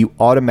camaraderie you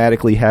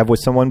automatically have with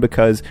someone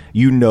because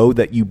you know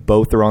that you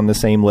both are on the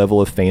same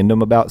level of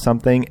fandom about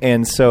something.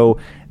 And so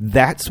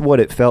that's what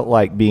it felt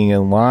like being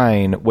in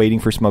line waiting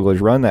for Smuggler's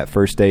Run that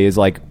first day, is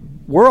like,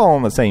 we're all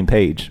on the same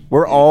page.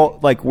 We're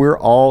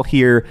all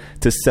here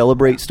to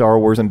celebrate Star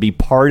Wars and be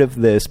part of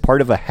this,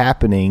 part of a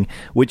happening,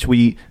 which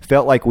we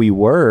felt like we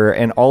were,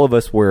 and all of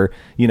us were,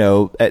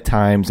 at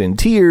times in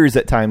tears,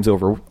 at times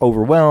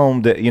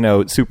overwhelmed,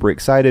 super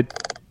excited,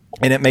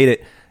 and it made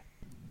it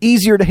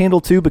easier to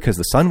handle too because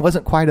the sun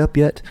wasn't quite up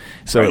yet,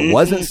 so it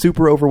wasn't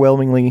super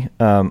overwhelmingly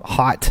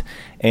hot,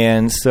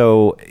 and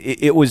so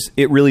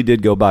it really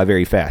did go by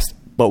very fast.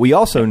 But we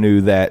also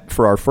knew that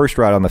for our first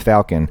ride on the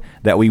Falcon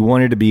that we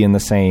wanted to be in the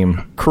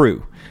same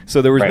crew.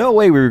 So there was no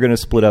way we were going to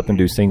split up and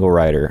do single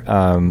rider.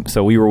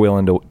 So we were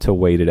willing to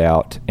wait it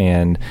out.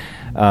 And,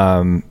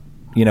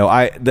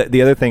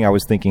 the other thing I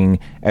was thinking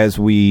as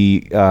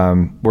we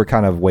were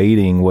kind of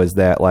waiting was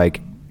that, like,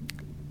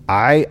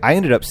 I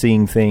ended up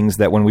seeing things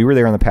that when we were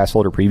there on the pass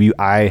holder preview,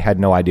 I had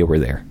no idea were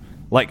there.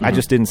 Like, I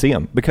just didn't see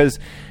them because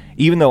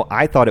even though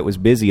I thought it was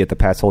busy at the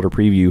pass holder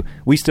preview,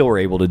 we still were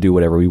able to do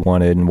whatever we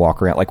wanted and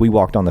walk around. Like, we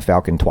walked on the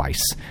Falcon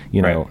twice,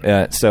 you know.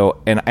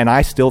 So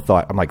I still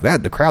thought, I'm like,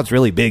 the crowd's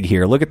really big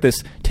here. Look at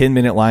this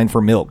 10-minute line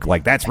for milk.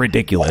 Like, that's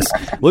ridiculous.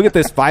 Look at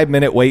this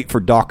 5-minute wait for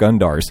Doc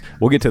Undars.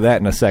 We'll get to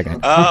that in a second.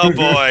 Oh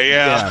boy,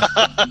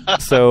 yeah.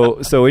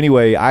 So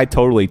anyway, I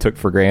totally took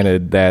for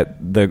granted that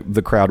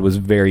the crowd was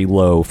very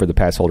low for the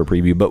pass holder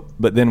preview,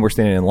 but then we're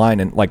standing in line,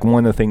 and like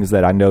one of the things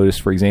that I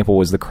noticed, for example,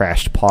 was the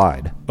crashed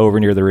pod over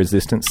near the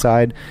Resistance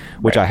side,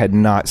 which I had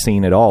not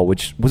seen at all,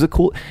 which was a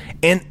cool.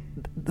 And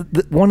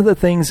one of the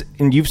things,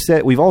 and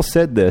we've all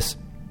said this,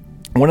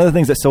 one of the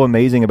things that's so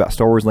amazing about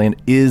Star Wars Land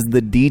is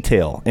the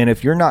detail. And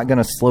if you're not going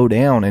to slow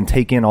down and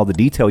take in all the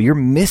detail, you're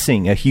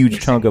missing a huge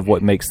chunk of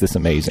what makes this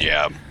amazing.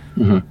 Yeah.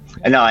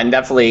 Mm-hmm. No, and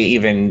definitely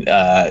even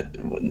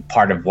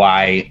part of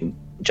why,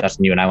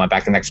 Justin, you and I went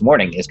back the next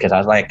morning is because I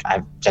was like,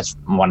 I just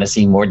want to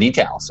see more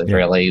details. It's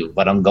really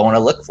what I'm going to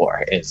look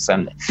for. Is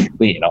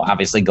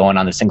obviously going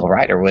on the single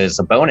rider was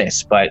a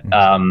bonus, but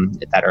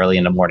that early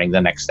in the morning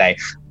the next day.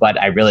 But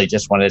I really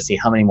just wanted to see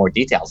how many more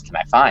details can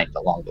I find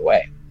along the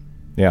way.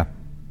 Yeah.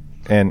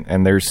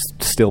 And there's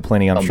still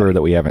plenty, I'm sure,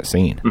 that we haven't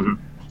seen. Mm-hmm.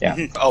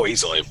 Yeah. Oh,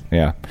 easily.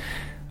 Yeah.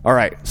 All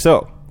right.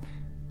 So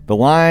the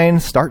line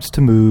starts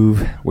to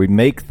move. We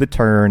make the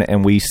turn,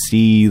 and we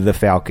see the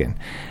Falcon.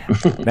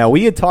 Now,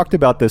 we had talked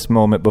about this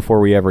moment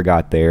before we ever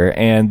got there,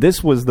 and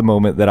this was the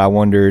moment that I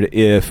wondered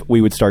if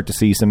we would start to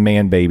see some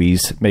man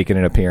babies making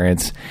an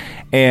appearance.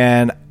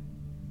 And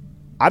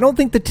I don't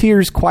think the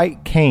tears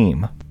quite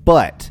came,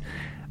 but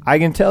I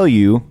can tell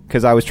you,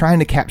 because I was trying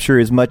to capture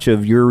as much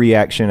of your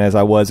reaction as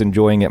I was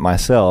enjoying it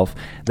myself,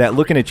 that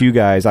looking at you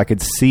guys, I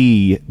could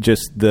see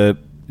just the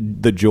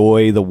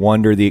joy, the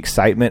wonder, the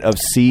excitement of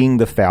seeing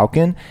the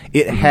Falcon.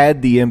 It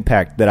had the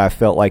impact that I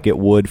felt like it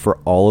would for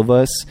all of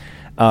us.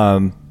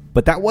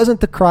 But that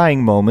wasn't the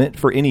crying moment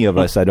for any of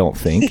us, I don't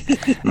think.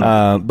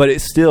 But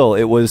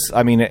it was,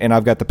 I mean, and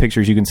I've got the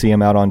pictures, you can see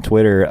them out on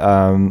Twitter.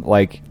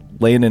 Like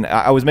Landon,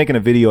 I was making a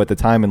video at the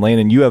time, and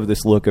Landon, you have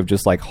this look of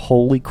just like,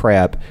 holy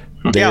crap,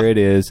 there it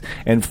is.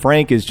 And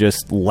Frank is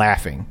just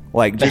laughing.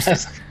 Like,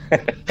 just...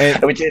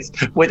 Which is,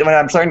 when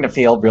I'm starting to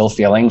feel real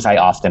feelings, I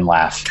often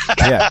laugh.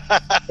 Yeah.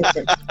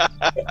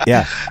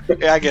 Yeah,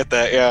 I get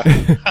that,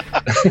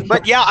 yeah.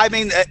 But yeah, I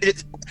mean,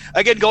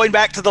 again, going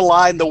back to the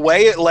line, the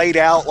way it laid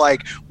out,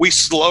 like, we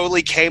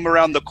slowly came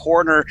around the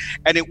corner,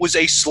 and it was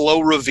a slow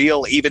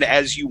reveal even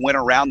as you went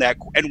around that.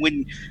 And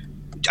when,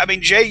 I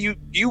mean, Jay,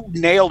 you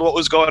nailed what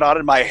was going on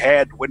in my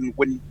head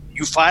when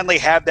you finally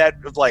have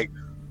that, like,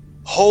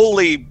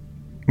 holy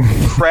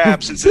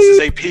crap, since this is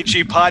a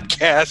PG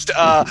podcast,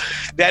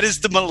 that is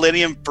the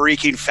Millennium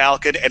freaking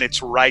Falcon, and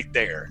it's right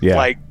there. Yeah.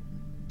 Like,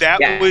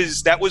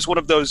 that was one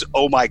of those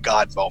oh my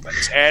god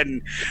moments.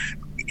 And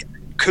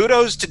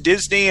kudos to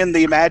Disney and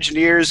the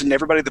Imagineers and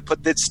everybody that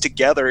put this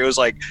together. It was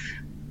like,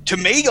 to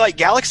me, like,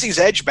 Galaxy's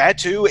Edge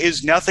Batuu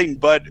is nothing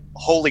but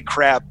holy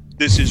crap,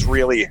 this is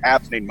really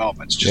happening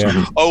moments, just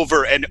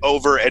over and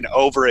over and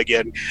over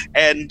again.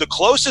 And the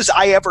closest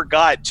I ever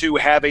got to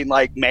having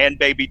like man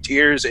baby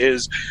tears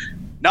is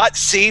not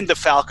seeing the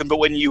Falcon, but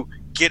when you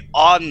get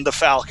on the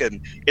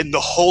Falcon in the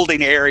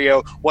holding area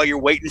while you're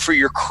waiting for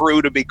your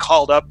crew to be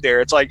called up there.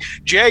 It's like,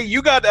 Jay,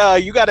 you got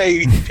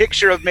a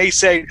picture of me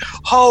saying,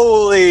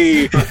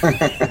 holy.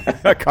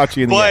 I caught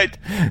you in the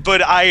act.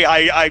 But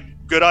I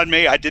good on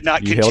me. I did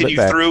not continue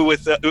through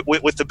with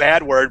the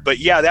bad word. But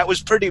yeah, that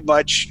was pretty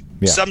much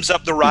sums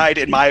up the ride,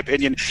 in my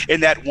opinion,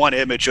 in that one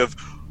image of,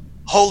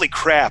 holy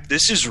crap,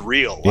 this is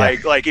real. Yeah.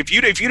 Like if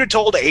you'd have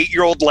told an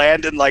 8-year-old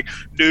Landon, like,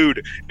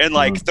 dude, in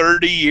like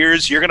 30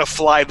 years you're gonna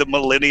fly the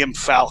Millennium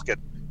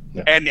Falcon,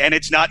 and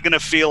it's not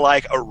gonna feel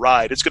like a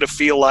ride. It's gonna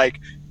feel like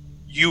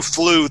you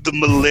flew the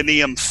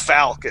Millennium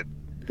Falcon.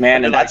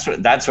 Man, and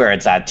that's where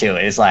it's at too.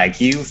 It's like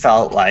you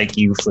felt like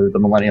you flew the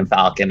Millennium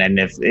Falcon, and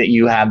if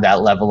you have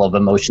that level of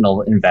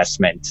emotional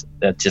investment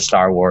to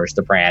Star Wars,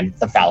 the brand,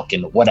 the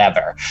Falcon,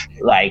 whatever,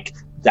 like,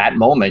 that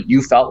moment,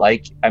 you felt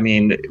like, I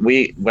mean,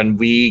 when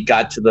you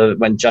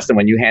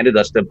handed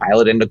us the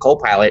pilot and the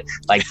co-pilot,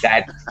 like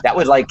that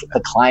was like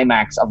the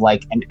climax of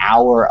like an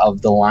hour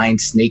of the line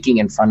snaking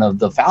in front of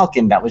the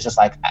Falcon. That was just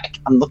like,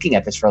 I'm looking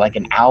at this for like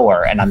an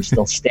hour, and I'm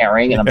still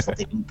staring, and I'm still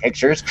taking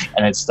pictures,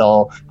 and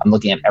I'm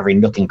looking at every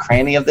nook and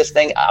cranny of this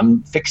thing.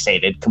 I'm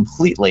fixated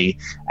completely.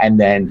 And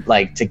then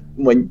like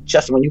when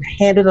you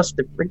handed us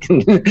the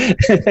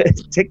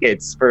freaking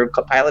tickets for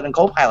pilot and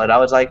co-pilot, I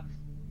was like,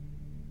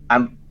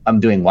 I'm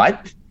doing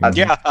what?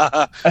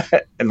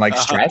 And like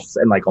stress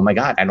and like, oh my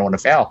God, I don't want to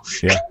fail.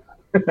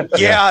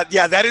 Yeah,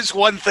 that is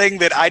one thing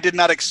that I did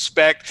not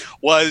expect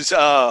was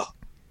a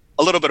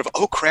little bit of,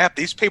 oh crap,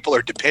 these people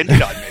are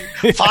dependent on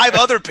me. 5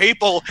 other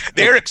people,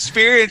 their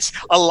experience,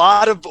 a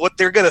lot of what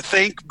they're going to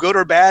think, good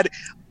or bad,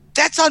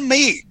 that's on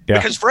me.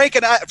 Because Frank,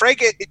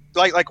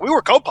 like we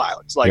were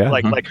co-pilots.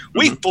 Like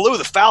we flew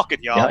the Falcon,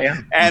 y'all.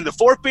 And the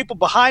 4 people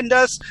behind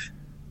us,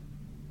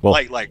 well,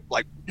 like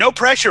no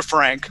pressure,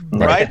 Frank,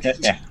 right?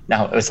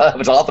 No, it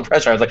was all the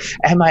pressure. I was like,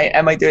 am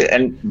I doing?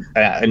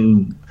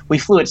 And we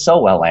flew it so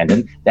well,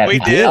 Landon, that We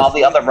did. all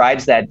the other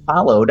rides that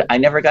followed, I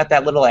never got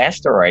that little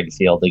asteroid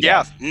field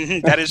again. Yeah,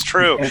 that is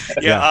true.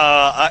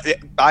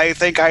 I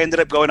think I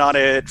ended up going on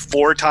it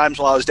 4 times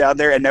while I was down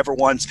there, and never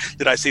once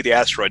did I see the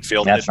asteroid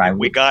field. That's right.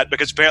 We got,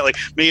 because apparently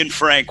me and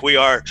Frank, we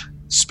are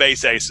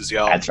space aces,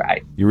 y'all. That's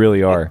right. You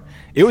really are.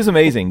 It was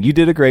amazing. You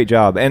did a great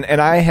job. And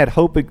I had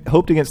hoped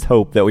against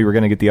hope that we were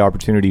going to get the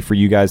opportunity for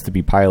you guys to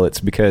be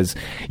pilots, because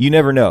you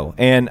never know.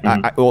 And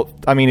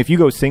I mean, if you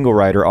go single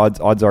rider,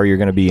 odds are you're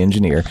going to be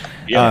engineer.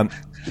 Yeah.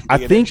 I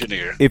think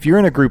engineer. if you're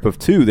in a group of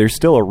 2, there's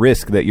still a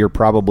risk that you're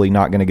probably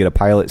not going to get a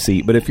pilot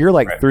seat. But if you're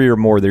like 3 or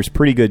more, there's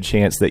pretty good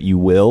chance that you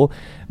will,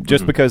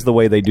 just because the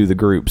way they do the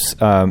groups.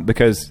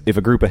 Because if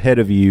a group ahead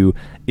of you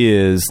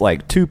is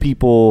like 2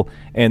 people,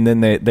 and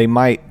then they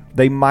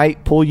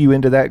might pull you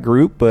into that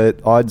group, but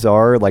odds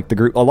are, like,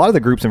 a lot of the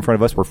groups in front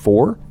of us were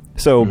 4.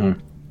 So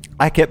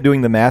I kept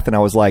doing the math, and I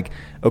was like,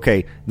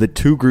 okay, the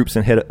 2 groups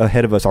ahead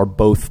of us are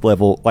both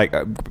level, like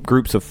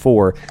groups of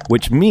 4,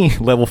 which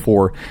level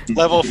 4.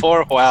 Level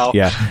 4, wow.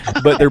 Yeah,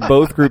 but they're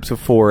both groups of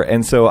 4,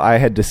 and so I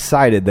had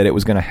decided that it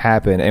was going to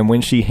happen. And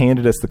when she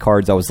handed us the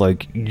cards, I was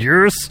like,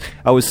 yes!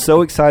 I was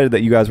so excited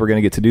that you guys were going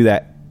to get to do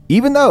that,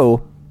 even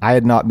though I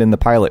had not been the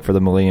pilot for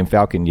the Millennium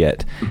Falcon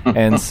yet.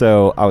 And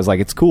so I was like,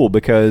 it's cool,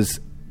 because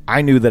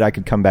I knew that I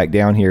could come back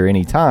down here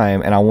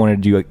anytime, and I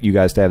wanted you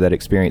guys to have that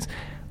experience.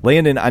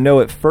 Landon, I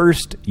know at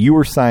first you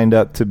were signed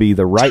up to be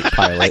the right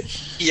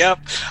pilot. Yep.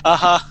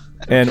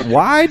 And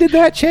why did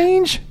that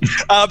change?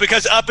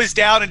 Because up is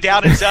down and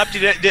down is up.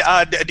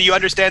 Do you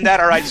understand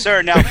that? All right,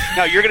 sir. Now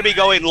you're going to be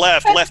going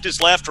left. Left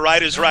is left.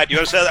 Right is right. You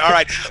understand that? All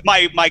right.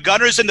 My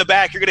gunner's in the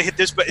back. You're going to hit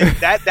this. But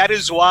that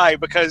is why.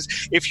 Because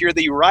if you're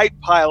the right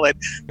pilot,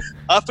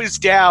 up is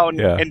down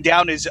and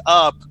down is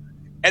up.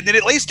 And then,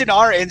 at least in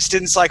our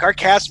instance, like, our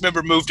cast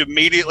member moved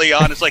immediately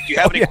on. It's like, do you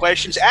have any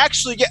questions?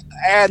 Actually,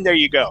 and there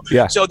you go.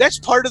 Yeah. So that's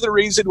part of the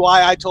reason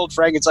why I told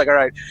Frank, it's like, all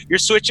right, you're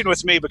switching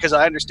with me, because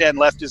I understand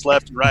left is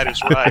left and right is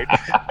right.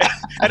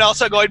 And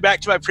also, going back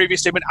to my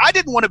previous statement, I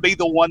didn't want to be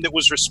the one that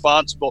was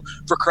responsible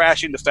for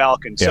crashing the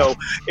Falcon. Yeah. So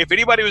if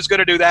anybody was going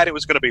to do that, it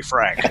was going to be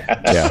Frank.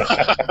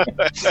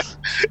 Yeah.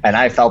 And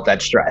I felt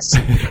that stress.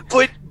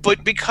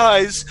 But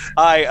because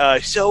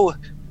I so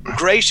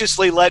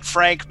graciously let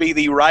Frank be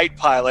the right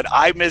pilot,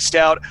 I missed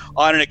out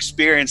on an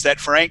experience that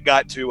Frank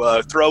got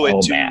to throw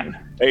into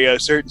a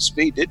certain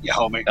speed, didn't you,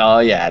 homie? Oh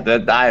yeah,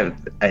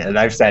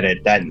 I've said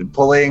it. That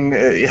pulling,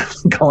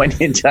 going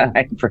into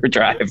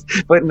hyperdrive,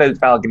 putting the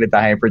Falcon into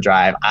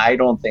hyperdrive. I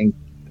don't think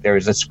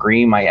there's a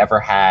scream I ever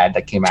had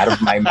that came out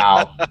of my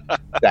mouth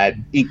that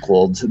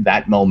equaled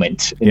that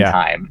moment in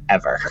time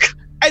ever.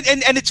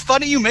 And it's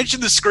funny you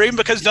mentioned the scream,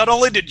 because not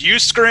only did you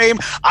scream,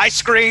 I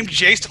screamed,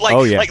 Jason, like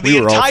we the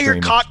entire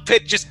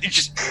cockpit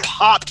just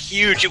popped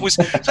huge. It was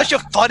such a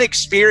fun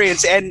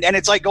experience, and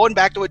it's like, going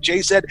back to what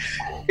Jay said,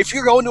 if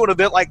you're going to an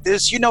event like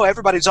this,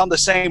 everybody's on the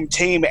same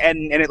team,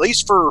 and at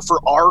least for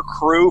our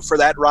crew, for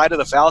that ride of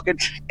the Falcon,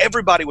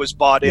 everybody was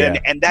bought in,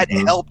 and that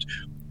helped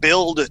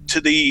build to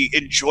the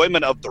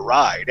enjoyment of the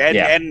ride.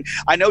 And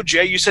I know,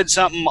 Jay, you said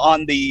something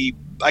on the,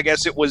 I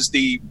guess it was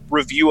the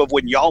review of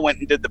when y'all went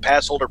and did the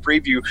pass holder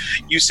preview.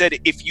 You said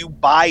if you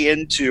buy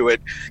into it,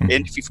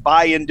 and if you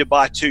buy into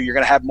Batuu, you're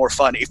going to have more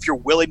fun. If you're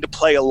willing to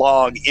play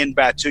along in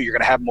Batuu, you're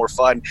going to have more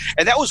fun.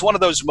 And that was one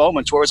of those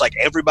moments where it was like,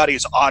 everybody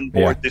is on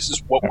board. Yeah. This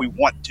is what we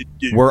want to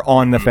do. We're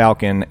on the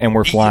Falcon, and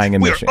we're flying a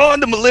mission. We're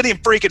on the Millennium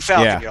freaking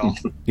Falcon, y'all.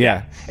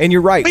 Yeah, and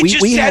you're right. We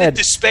just sat at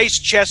the space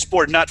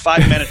chessboard not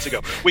 5 minutes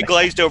ago. We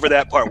glazed over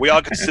that part. We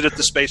all could sit at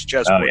the space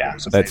chessboard. Oh, yeah.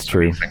 That's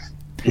true.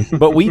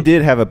 But we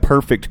did have a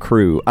perfect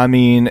crew. I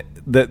mean,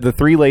 the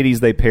 3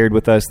 ladies they paired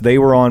with us, they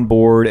were on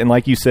board, and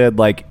like you said,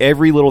 like,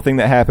 every little thing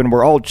that happened,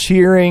 we're all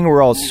cheering,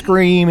 we're all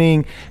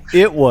screaming.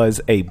 It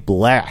was a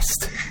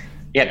blast.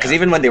 Yeah, because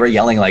even when they were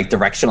yelling like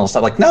directional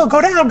stuff, like, no,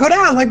 go down,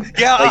 like,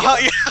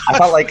 I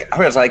felt like,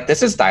 I was like,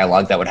 this is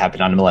dialogue that would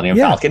happen on a Millennium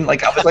Falcon.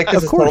 Like, I was like,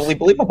 this is totally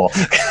believable.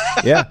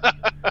 Yeah.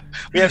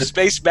 We have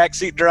space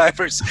backseat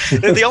drivers.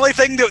 The only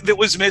thing that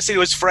was missing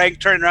was Frank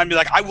turning around and be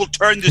like, I will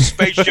turn this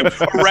spaceship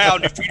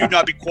around if you do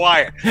not be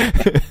quiet.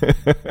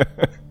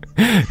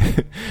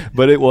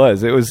 But it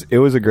was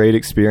a great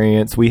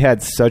experience. We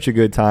had such a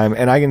good time,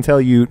 and I can tell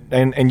you,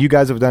 and you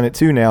guys have done it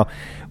too now,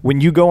 when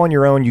you go on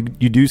your own, you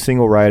do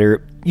single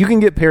rider, you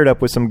can get paired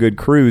up with some good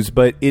crews,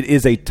 but it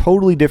is a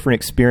totally different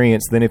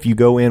experience than if you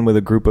go in with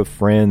a group of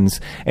friends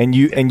and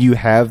you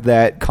have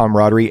that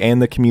camaraderie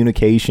and the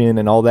communication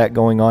and all that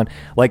going on.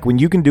 Like, when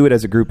you can do it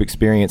as a group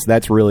experience,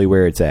 that's really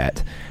where it's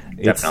at.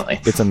 Definitely.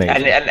 It's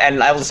amazing.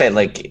 And I will say,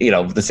 like,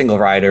 the single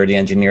rider, the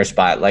engineer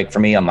spot, like, for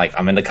me, I'm like,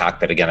 I'm in the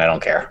cockpit again. I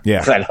don't care.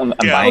 Yeah. I'm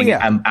buying,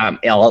 I'm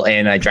all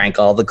in. I drank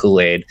all the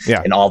Kool-Aid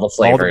and all the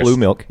flavors. All the blue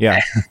milk.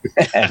 Yeah.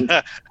 And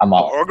I'm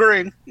all. Or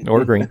green.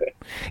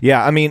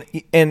 Yeah. I mean,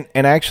 and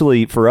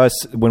actually for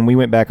us, when we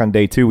went back on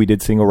day 2, we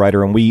did single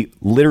rider, and we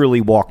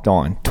literally walked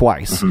on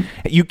twice.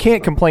 Mm-hmm. You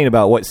can't complain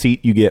about what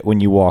seat you get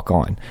when you walk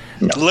on.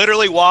 No.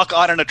 Literally walk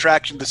on an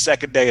attraction the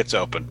second day it's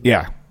open.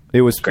 Yeah.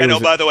 It was great.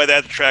 And by the way,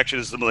 that attraction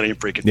is the Millennium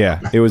freaking. Yeah,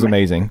 it was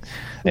amazing.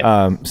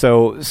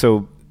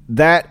 So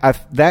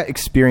that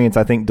experience,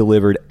 I think,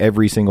 delivered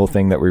every single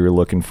thing that we were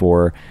looking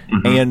for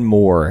and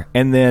more.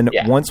 And then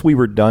once we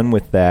were done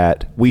with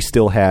that, we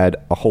still had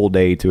a whole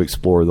day to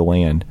explore the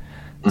land.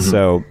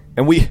 So,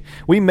 and we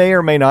may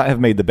or may not have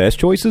made the best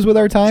choices with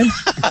our time,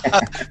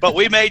 but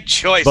we made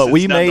choices.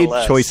 We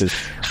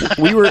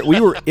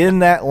were in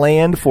that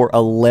land for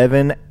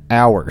 11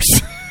 hours.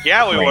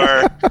 Yeah, we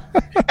were.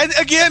 And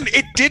again,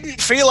 it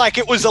didn't feel like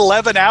it was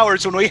 11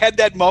 hours when we had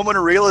that moment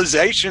of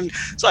realization.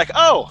 It's like,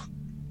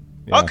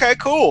 okay,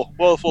 cool.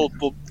 Well,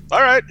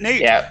 all right,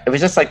 neat. Yeah, it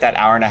was just like that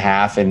hour and a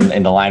half in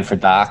the line for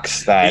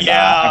docks that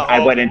I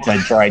went into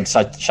Droid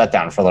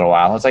shutdown for a little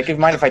while. I was like, you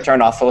mind if I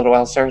turn off for a little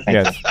while, sir?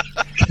 Thank you.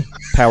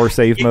 Power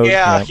save mode.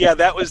 Yeah,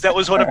 that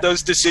was one of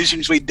those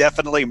decisions we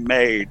definitely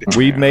made.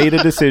 We made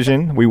a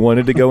decision. We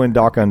wanted to go in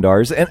Doc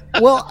Undars, and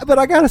but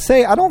I gotta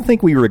say, I don't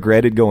think we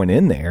regretted going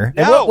in there.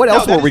 And what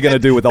else were we going to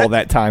do with all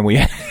that time we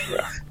had?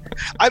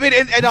 I mean,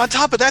 and on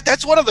top of that,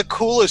 that's one of the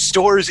coolest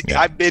stores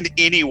I've been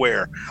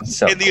anywhere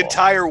in the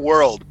entire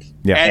world.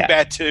 And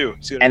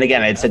Batuu. And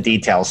again, it's a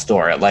detail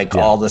store. Like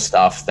all the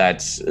stuff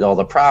all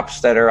the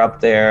props that are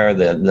up there,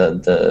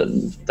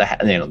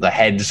 the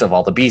heads of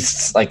all the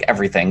beasts, like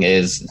everything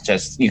is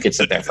just, you could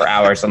sit there for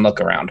hours and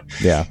look around.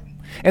 Yeah.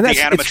 And that's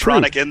the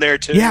animatronic in there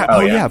too. Yeah.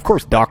 Yeah. Of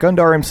course. Doc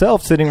Undar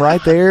himself sitting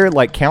right there,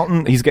 like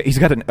counting. He's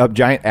got a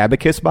giant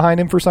abacus behind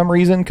him for some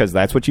reason, because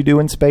that's what you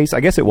do in space. I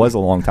guess it was a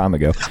long time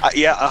ago. But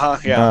it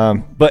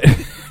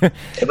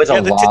was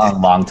a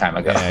long time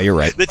ago. Yeah, you're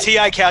right. The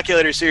TI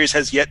Calculator series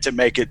has yet to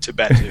make it to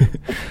Batuu.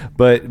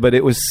 but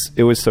it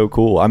was so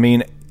cool. I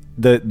mean,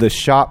 the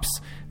shops,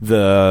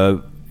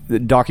 the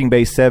Docking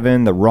Bay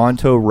 7, the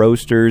Ronto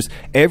Roasters,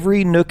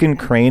 every nook and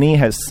cranny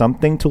has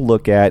something to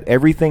look at.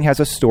 Everything has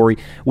a story.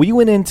 We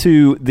went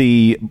into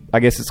I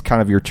guess it's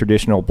kind of your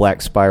traditional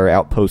Black Spire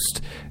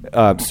Outpost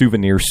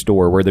souvenir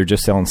store where they're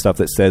just selling stuff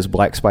that says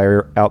Black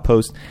Spire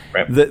Outpost.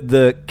 Right.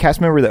 The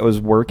cast member that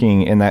was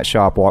working in that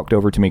shop walked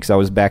over to me because I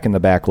was back in the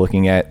back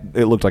looking at,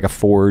 it looked like a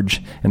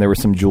forge, and there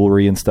was some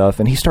jewelry and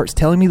stuff, and he starts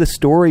telling me the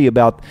story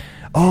about,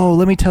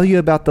 let me tell you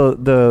about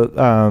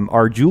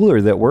our jeweler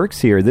that works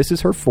here. This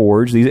is her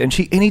forge. And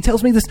he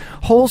tells me this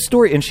whole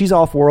story, and she's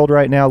off world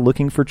right now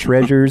looking for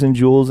treasures and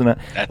jewels and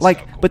so cool.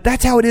 But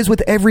that's how it is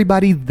with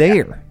everybody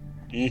there.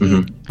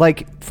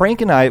 Like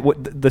Frank and I,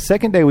 the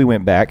second day we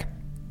went back,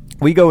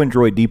 we go in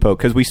Droid Depot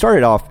because we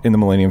started off in the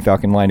Millennium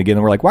Falcon line again,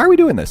 and we're like, why are we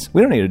doing this?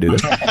 We don't need to do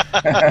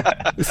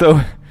this.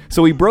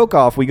 So we broke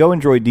off. We go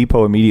in Droid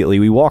Depot immediately.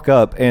 We walk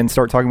up and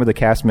start talking with a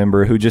cast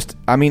member who just,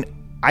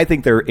 I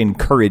think they're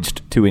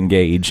encouraged to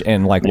engage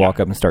and walk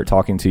up and start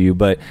talking to you.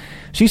 But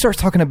she starts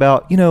talking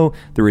about, the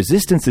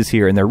Resistance is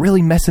here and they're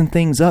really messing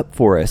things up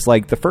for us.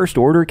 Like the First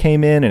Order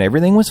came in and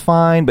everything was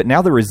fine, but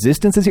now the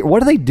Resistance is here.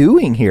 What are they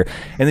doing here?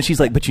 And then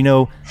she's like, but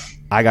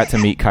I got to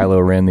meet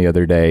Kylo Ren the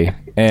other day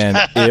and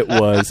it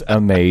was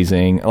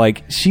amazing.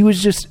 Like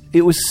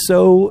it was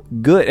so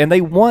good. And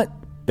they want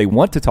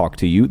to talk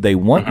to you. They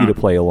want you to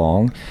play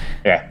along.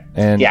 Yeah.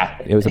 And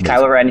it was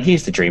Kylo Ren.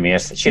 He's the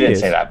dreamiest. She didn't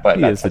say that, but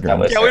we ran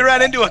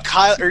into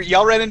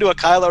y'all ran into a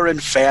Kylo Ren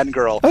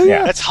fangirl. Oh,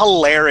 yeah. That's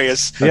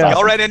hilarious. Yeah.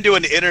 Y'all ran into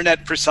an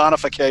internet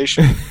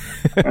personification.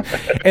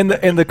 and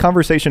the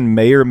conversation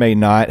may or may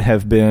not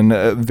have been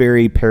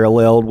very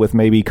paralleled with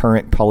maybe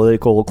current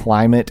political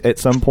climate at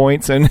some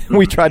points, and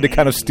we tried to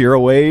kind of steer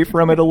away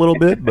from it a little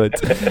bit.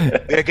 But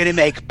we're going to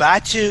make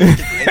Batuu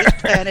the greatest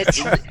planet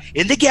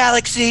in the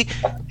galaxy,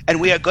 and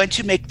we are going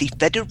to make the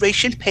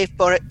Federation pay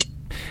for it.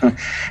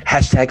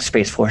 Hashtag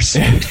Space Force.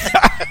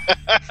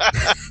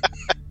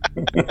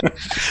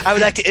 I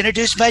would like to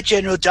introduce my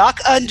General Doc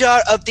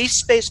Undar of the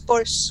Space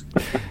Force.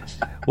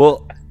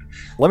 Well,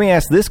 let me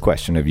ask this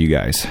question of you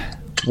guys.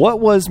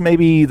 What was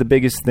maybe the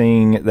biggest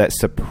thing that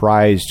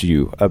surprised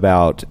you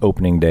about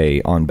opening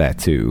day on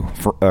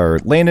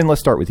Batuu? Landon,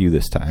 let's start with you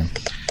this time.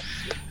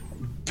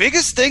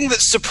 Biggest thing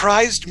that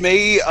surprised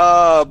me,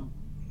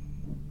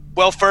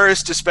 well,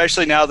 first,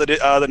 especially now that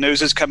the news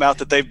has come out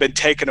that they've been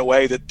taken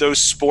away, that those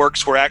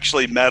sporks were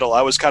actually metal.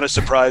 I was kind of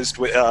surprised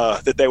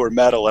that they were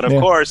metal. And, of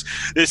course,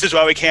 this is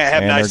why we can't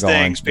have nice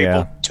things.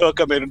 People took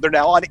them, and they're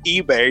now on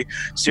eBay.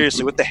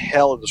 Seriously, what the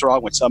hell is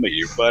wrong with some of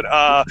you? But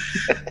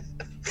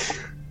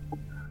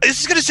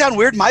this is going to sound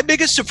weird. My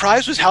biggest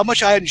surprise was how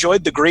much I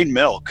enjoyed the green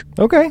milk.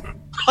 Okay.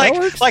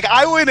 Like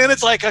I went in,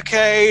 it's like,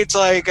 okay, it's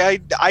like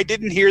I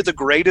didn't hear the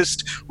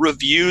greatest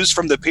reviews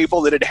from the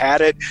people that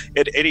had it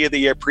at any of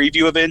the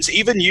preview events.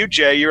 Even you,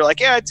 Jay, you're like,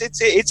 yeah,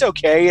 it's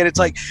okay, and it's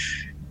like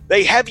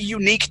they have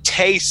unique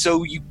tastes,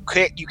 so you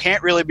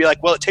can't really be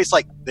like, well, it tastes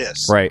like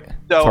this, right?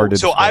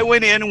 So I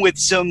went in with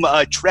some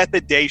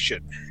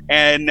trepidation,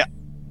 and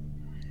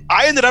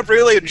I ended up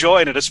really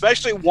enjoying it,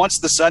 especially once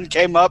the sun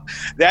came up.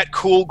 That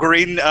cool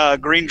green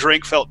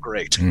drink felt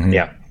great. Mm-hmm.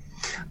 Yeah.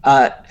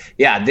 I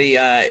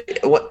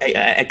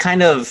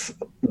kind of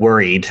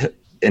worried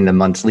in the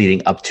months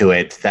leading up to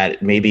it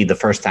that maybe the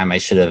first time I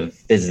should have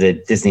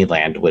visited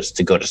Disneyland was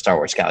to go to Star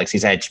Wars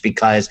Galaxy's Edge,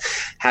 because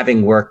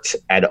having worked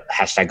at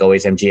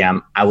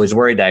 #AlwaysMGM, I was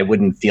worried I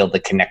wouldn't feel the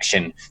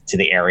connection to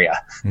the area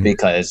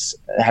because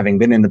having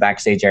been in the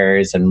backstage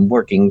areas and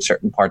working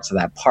certain parts of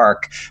that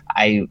park,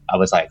 I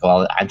was like,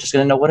 well, I'm just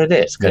going to know what it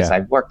is because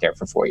I've worked there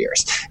for 4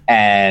 years.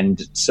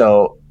 And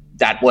so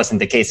that wasn't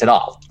the case at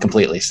all,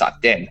 completely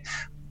sucked in.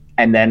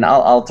 And then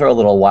I'll throw a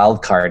little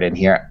wild card in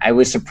here. I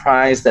was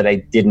surprised that I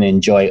didn't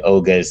enjoy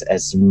Oga's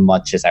as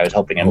much as I was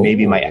hoping, and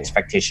maybe my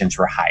expectations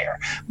were higher.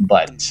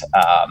 But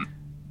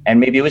and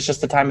maybe it was just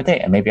the time of day,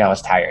 and maybe I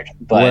was tired.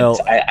 But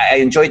I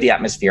enjoyed the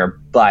atmosphere,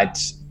 but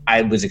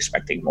I was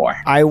expecting more.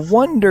 I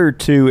wonder,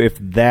 too, if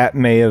that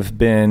may have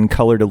been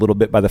colored a little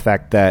bit by the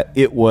fact that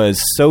it was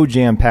so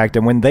jam-packed.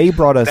 And when they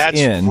brought us in...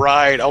 That's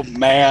right. Oh,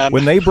 man.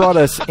 When they brought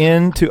us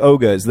into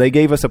Oga's, they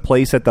gave us a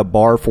place at the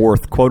bar for,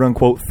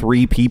 quote-unquote,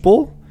 3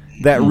 people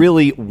that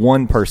really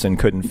one person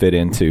couldn't fit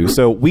into.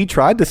 So we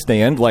tried to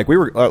stand, like we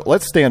were,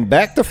 let's stand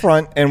back to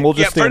front, and we'll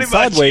just stand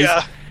sideways.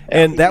 Much,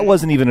 And that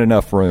wasn't even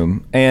enough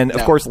room. And,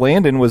 of course,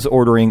 Landon was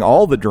ordering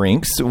all the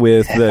drinks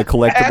with the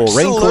collectible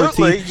Rancor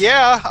tea. Absolutely,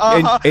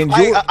 yeah. And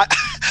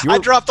I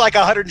dropped like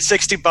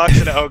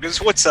 $160 at Oga's.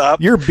 What's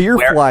up? Your beer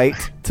flight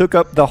took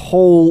up the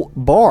whole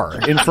bar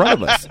in front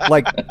of us.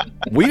 Like,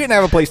 we didn't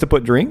have a place to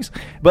put drinks.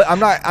 But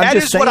that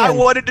is what I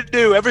wanted to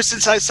do. Ever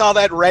since I saw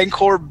that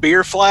Rancor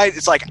beer flight,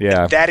 it's like,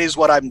 that is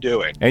what I'm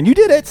doing. And you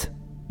did it.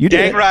 You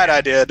did. Dang right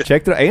I did.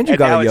 Checked it out. And you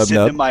got a Yub sitting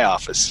Nub in my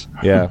office.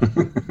 Yeah.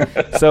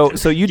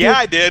 So you did. Yeah,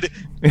 I did.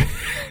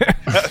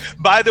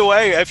 By the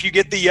way, if you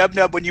get the Yub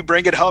Nub when you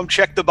bring it home,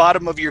 check the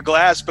bottom of your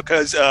glass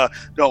because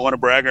don't want to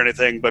brag or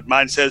anything, but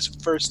mine says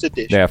first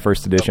edition. Yeah,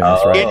 first edition.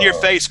 That's right. In your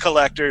face,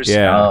 collectors.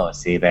 Yeah. Oh,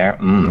 see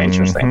there.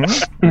 Interesting.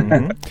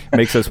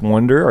 Makes us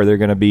wonder: are there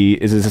going to be?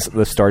 Is this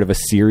the start of a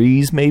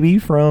series, maybe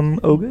from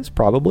Oga's?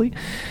 Probably.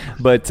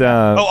 But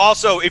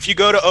also, if you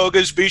go to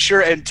Oga's, be sure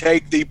and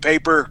take the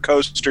paper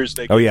coasters.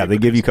 They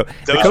give you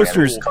the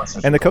coasters,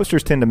 and the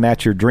coasters tend to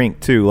match your drink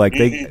too. Like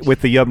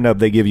with the Yub Nub,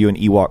 they give you an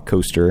Ewok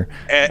coaster,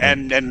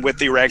 and with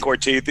the Rancor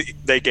tea,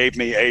 they gave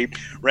me a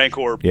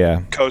Rancor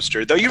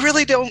coaster. Though you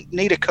really don't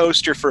need a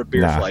coaster for a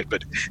beer flight.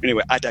 But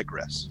anyway, I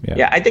digress.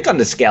 Yeah, I think on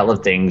the scale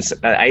of things,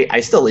 I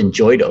still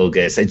enjoyed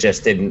Oga's. I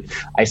just didn't.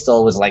 I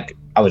still was like,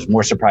 I was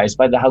more surprised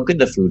by how good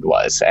the food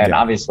was, and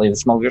obviously the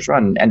Smuggler's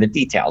Run and the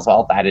details,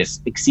 all that is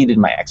exceeded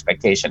my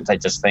expectations. I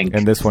just think,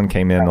 and this one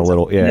came in a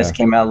little. Yeah, this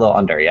came out a little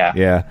under.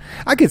 Yeah,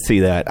 I could see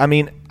that. I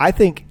mean, I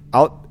think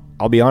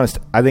I'll be honest.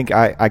 I think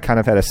I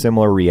kind of had a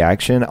similar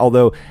reaction,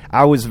 although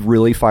I was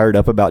really fired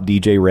up about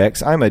DJ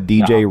Rex. I'm a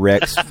DJ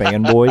Rex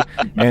fanboy,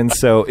 and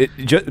so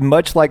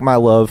much like my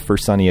love for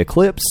Sunny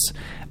Eclipse,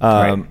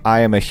 I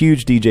am a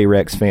huge DJ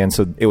Rex fan.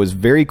 So it was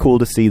very cool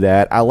to see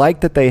that. I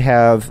like that they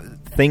have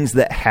things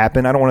that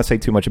happen. I don't want to say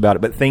too much about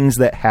it, but things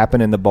that happen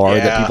in the bar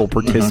that people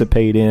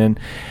participate in.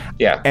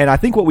 Yeah. And I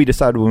think what we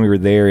decided when we were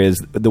there is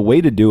the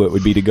way to do it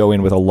would be to go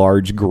in with a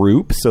large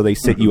group so they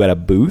sit you at a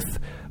booth.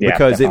 Yeah,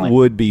 because definitely. It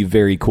would be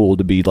very cool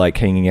to be like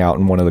hanging out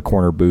in one of the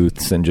corner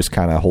booths and just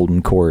kind of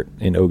holding court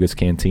in Oga's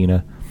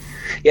Cantina.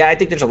 Yeah, I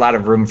think there's a lot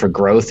of room for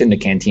growth in the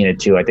Cantina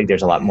too. I think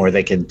there's a lot more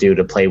they can do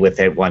to play with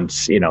it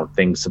once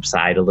things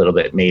subside a little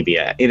bit, maybe.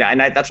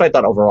 That's what I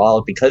thought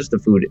overall, because the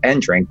food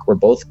and drink were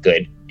both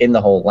good in the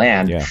whole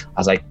land. Yeah. I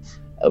was like,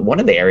 one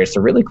of the areas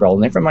to really grow,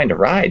 never mind the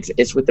rides,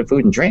 is with the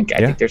food and drink.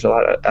 I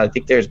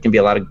think there can be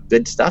a lot of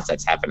good stuff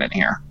that's happening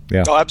here.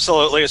 Yeah. Oh,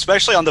 absolutely,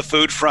 especially on the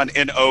food front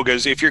in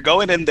Oga's. If you're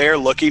going in there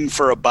looking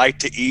for a bite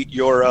to eat,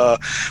 your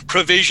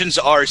provisions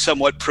are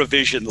somewhat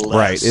provisionless.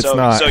 Right. It's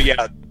not. So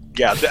yeah,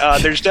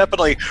 there's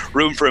definitely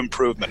room for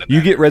improvement.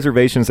 You get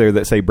reservations there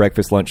that say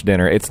breakfast, lunch,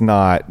 dinner. It's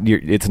not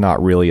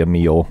really a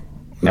meal.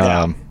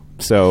 No.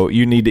 So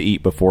you need to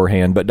eat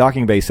beforehand. But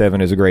Docking Bay 7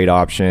 is a great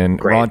option.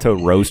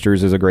 Ronto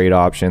Roasters is a great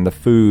option. The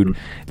food,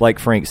 like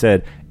Frank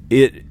said,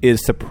 it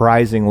is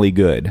surprisingly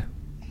good.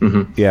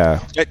 Mm-hmm.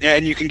 Yeah.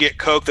 And you can get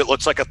Coke that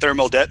looks like a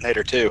thermal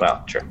detonator, too.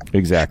 Well, true.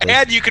 Exactly.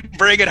 And you can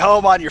bring it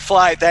home on your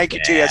flight. Thank you,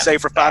 TSA,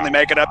 for finally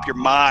making up your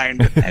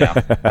mind. I know.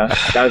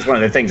 That was one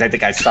of the things I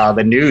think I saw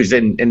the news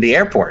in the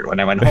airport when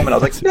I went home, and I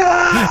was like, no!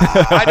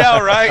 I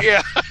know, right?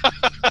 Yeah.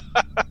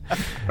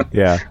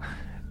 Yeah.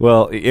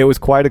 Well, it was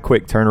quite a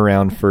quick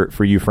turnaround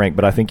for you, Frank,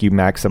 but I think you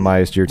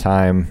maximized your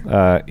time.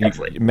 You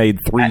made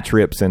 3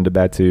 trips into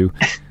Batuu.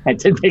 I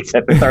did make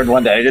that the third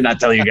one that I did not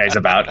tell you guys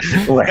about.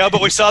 No,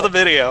 but we saw the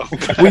video.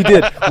 We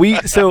did.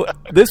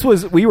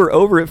 We were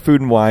over at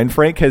Food and Wine.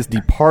 Frank has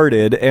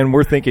departed, and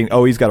we're thinking,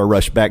 oh, he's got to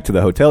rush back to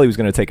the hotel. He was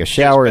going to take a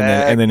shower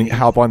and then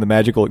hop on the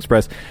Magical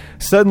Express.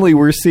 Suddenly,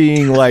 we're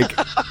seeing like,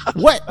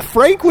 what?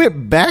 Frank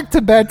went back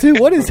to Batuu?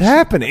 What is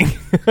happening?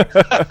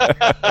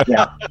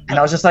 Yeah, and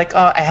I was just like,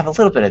 oh, I have a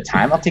little bit of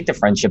time. I'll take the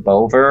Friendship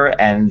over,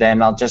 and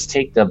then I'll just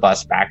take the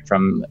bus back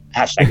from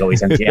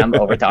 #AlwaysMGM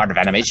over to Art of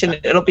Animation.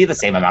 It'll be the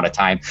same amount of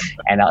time.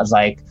 And I was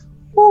like,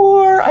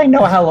 or I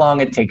know how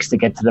long it takes to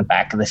get to the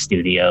back of the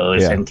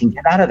studios and can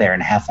get out of there in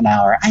half an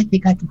hour. I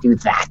think I can do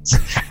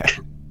that.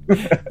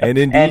 And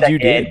indeed And you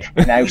did.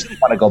 And I still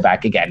want to go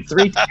back again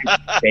 3 times.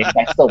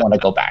 I still want to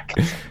go back.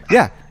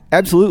 Yeah,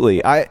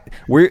 absolutely.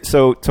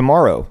 So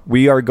tomorrow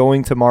we are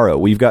going tomorrow.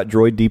 We've got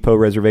Droid Depot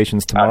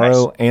reservations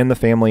tomorrow, nice. and the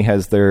family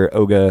has their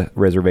Oga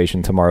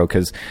reservation tomorrow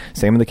because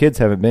Sam and the kids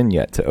haven't been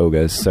yet to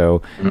Oga's.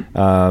 So,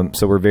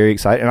 so we're very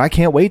excited, and I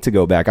can't wait to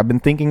go back. I've been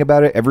thinking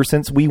about it ever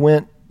since we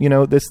went.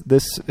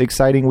 This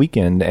exciting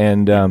weekend,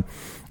 and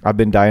I've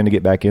been dying to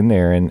get back in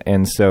there, and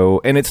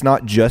it's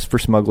not just for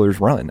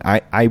Smuggler's Run.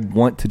 I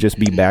want to just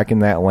be back in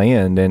that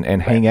land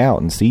and hang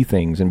out and see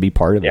things and be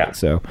part of it.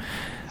 So,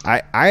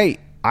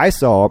 I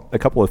saw a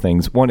couple of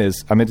things. One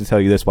is, I meant to tell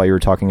you this while you were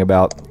talking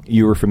about,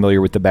 you were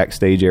familiar with the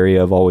backstage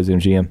area of Always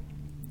MGM.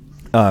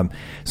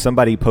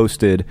 Somebody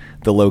posted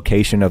the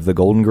location of the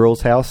Golden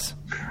Girls house.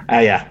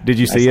 Yeah. Did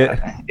you see it?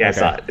 Yeah, I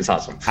saw it. It's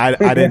awesome.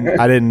 I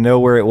didn't know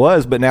where it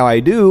was, but now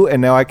I do,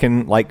 and now I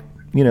can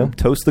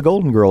toast the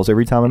Golden Girls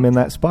every time I'm in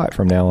that spot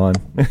from now on.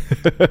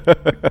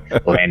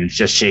 Landon's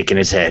just shaking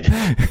his head.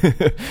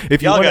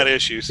 Y'all got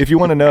issues. If you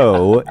want to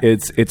know,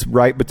 it's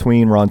right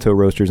between Ronto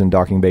Roasters and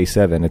Docking Bay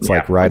 7. It's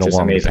like right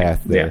along the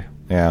path there.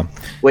 Yeah.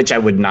 Which I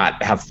would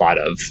not have thought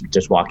of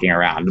just walking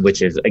around,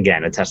 which is,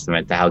 again, a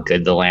testament to how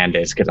good the land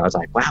is, because I was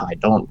like, wow, I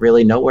don't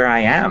really know where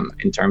I am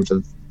in terms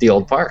of the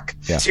old park.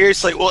 Yeah.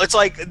 Seriously. Well, it's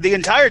like the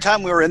entire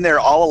time we were in there,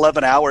 all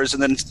 11 hours,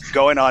 and then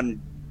going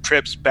on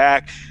trips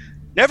back,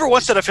 never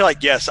once did I feel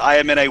like, yes, I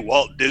am in a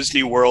Walt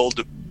Disney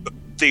World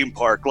theme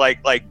park.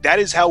 Like that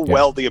is how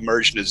well the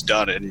immersion is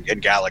done in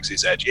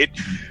Galaxy's Edge.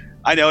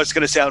 I know it's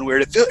going to sound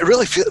weird. It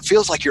really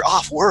feels like you're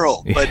off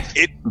world, but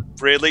it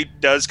really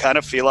does kind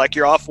of feel like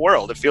you're off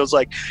world. It feels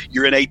like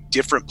you're in a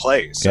different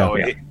place. So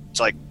it's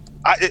like,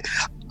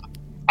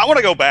 I want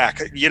to go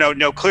back.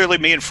 No, clearly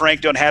me and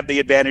Frank don't have the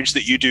advantage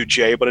that you do,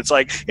 Jay, but it's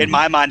like, in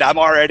my mind, I'm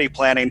already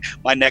planning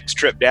my next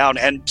trip down.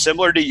 And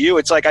similar to you,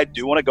 it's like, I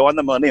do want to go on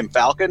the Millennium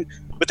Falcon,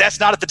 but that's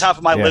not at the top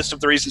of my list of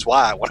the reasons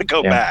why I want to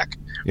go back.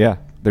 Yeah,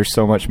 there's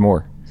so much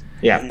more.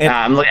 Yeah,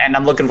 and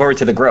I'm looking forward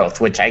to the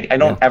growth, which I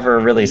don't ever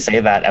really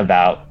say that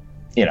about,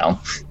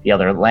 the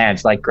other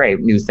lands. Like,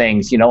 great, new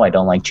things. I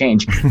don't like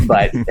change.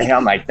 But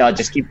I'm like, no,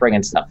 just keep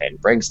bringing stuff in.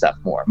 Bring stuff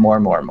more.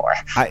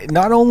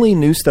 Not only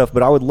new stuff,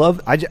 but I would love,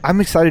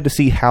 I'm excited to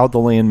see how the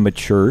land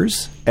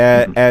matures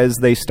as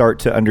they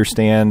start to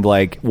understand,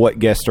 like, what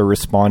guests are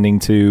responding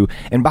to.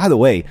 And by the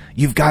way,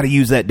 you've got to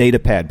use that data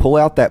pad. Pull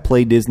out that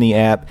Play Disney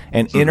app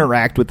and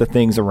interact with the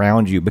things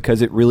around you,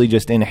 because it really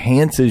just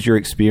enhances your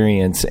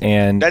experience.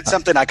 And that's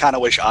something I kind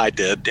of wish I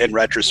did in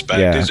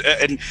retrospect.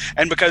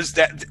 And because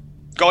that...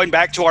 Going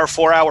back to our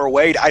 4-hour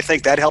wait, I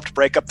think that helped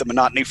break up the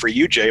monotony for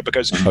you, Jay,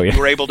 because you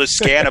were able to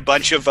scan a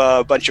bunch of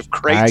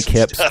crates. I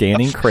kept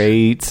scanning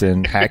crates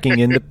and hacking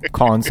into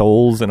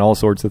consoles and all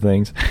sorts of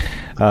things.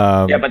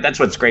 But that's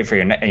what's great for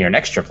your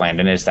next trip,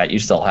 Landon, is that you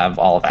still have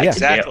all of that.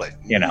 Exactly.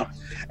 To do,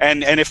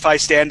 And if I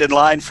stand in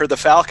line for the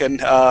Falcon,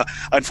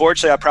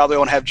 unfortunately, I probably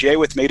won't have Jay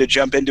with me to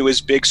jump into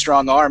his big,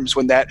 strong arms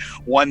when that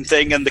one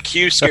thing in the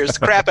queue scares the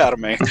crap out of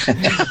me.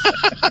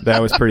 That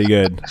was pretty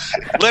good.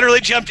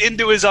 Literally jumped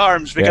into his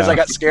arms because I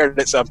got scared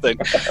at something.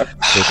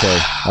 Okay.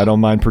 I don't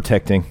mind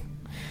protecting.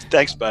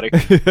 Thanks, buddy.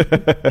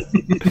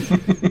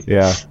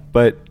 Yeah.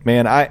 But,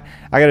 man, I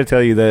got to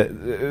tell you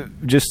that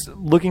just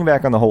looking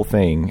back on the whole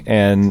thing,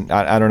 and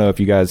I don't know if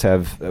you guys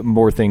have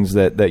more things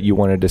that you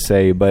wanted to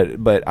say,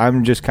 but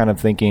I'm just kind of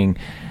thinking,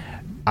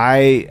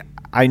 I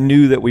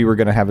knew that we were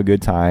going to have a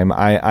good time.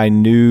 I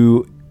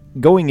knew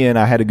going in,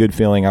 I had a good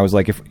feeling. I was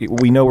like, if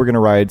we know we're going to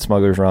ride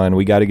Smuggler's Run,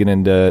 we got to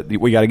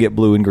get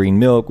Blue and Green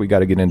Milk. We got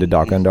to get into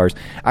Doc Undars.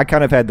 I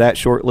kind of had that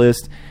short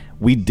list.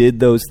 We did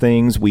those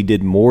things. We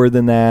did more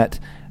than that.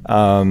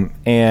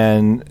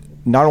 And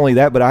not only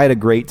that, but I had a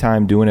great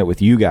time doing it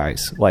with you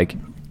guys. Like,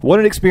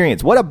 what an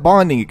experience. What a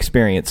bonding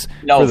experience.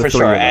 No, for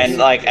sure.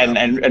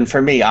 And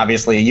for me,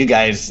 obviously, you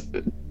guys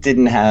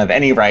didn't have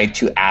any right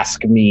to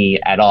ask me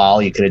at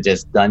all. You could have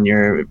just done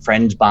your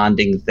friends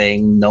bonding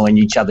thing, knowing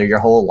each other your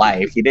whole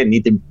life. You didn't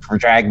need to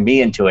drag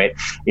me into it.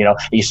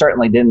 You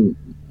certainly didn't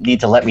need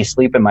to let me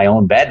sleep in my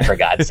own bed, for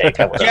God's sake.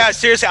 Yeah,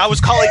 seriously, I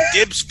was calling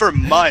dibs for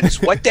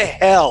months. What the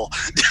hell?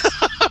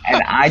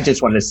 And I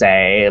just want to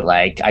say,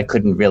 like, I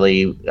couldn't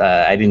really,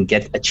 I didn't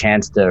get a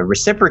chance to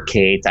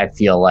reciprocate, I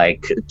feel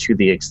like, to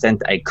the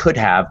extent I could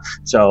have.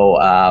 So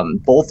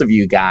both of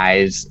you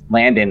guys,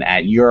 Landon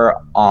at your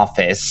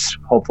office,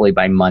 hopefully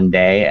by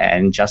Monday,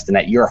 and Justin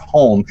at your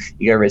home,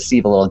 you're going to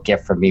receive a little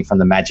gift from me from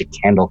the Magic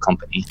Candle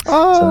Company.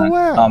 Oh,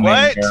 wow.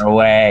 What? Your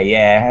way.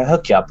 Yeah, I'll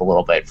hook you up a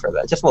little bit for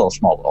that. Just a little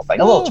small little thing,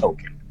 a little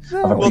token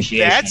of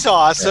appreciation. Well, that's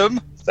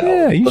awesome. So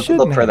Yeah, you should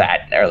look for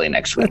that early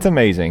next week. That's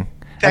amazing.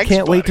 Thanks, I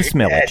can't wait to buddy.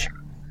 smell it.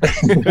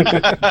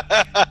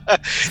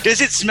 Does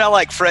it smell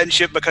like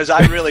friendship? Because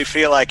I really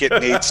feel like it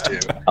needs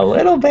to. A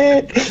little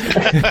bit.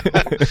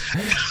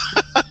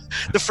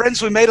 The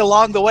friends we made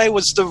along the way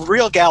was the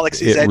real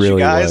Galaxy's Edge, really you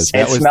guys. was. It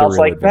That was the smells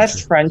real like adventure.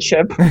 best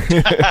friendship.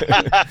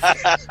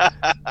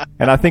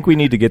 And I think we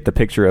need to get the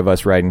picture of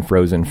us riding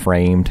Frozen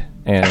framed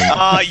And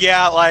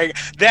yeah, like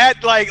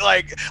that.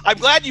 Like I'm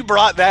glad you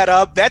brought that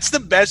up. That's the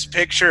best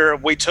picture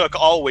we took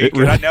all week.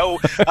 Really? And I know,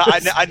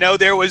 I know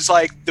there was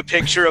like the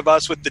picture of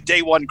us with the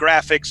day one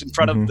graphics in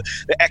front of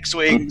the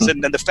X-wings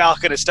and then the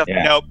Falcon and stuff.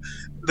 Yeah. Nope.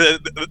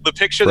 The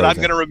picture that I'm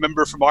going to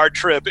remember from our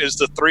trip is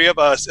the three of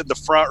us in the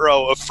front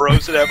row of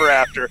Frozen Ever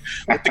After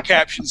with the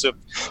captions of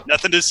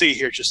 "Nothing to see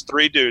here, just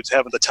three dudes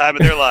having the time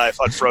of their life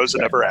on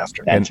Frozen Ever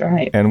After." That's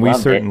right. And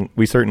Loved it.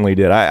 we certainly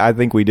did. I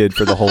think we did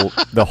for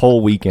the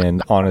whole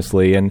weekend,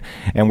 honestly. And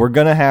we're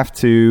gonna have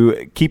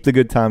to keep the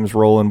good times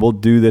rolling. We'll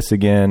do this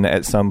again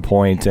at some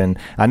point. And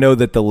I know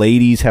that the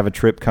ladies have a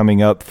trip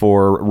coming up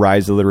for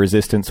Rise of the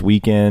Resistance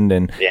weekend,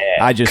 and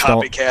I just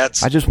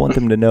Copycats. I just want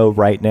them to know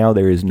right now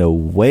there is no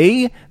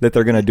way that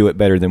they're going to do it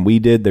better than we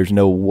did. There's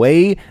no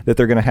way that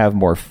they're going to have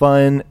more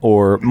fun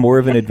or more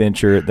of an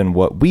adventure than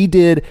what we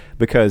did,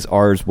 because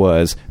ours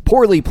was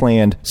poorly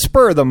planned,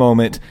 spur of the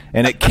moment,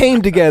 and it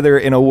came together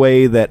in a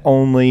way that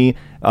only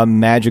a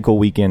magical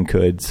weekend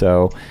could.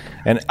 So,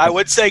 and I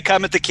would say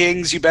come at the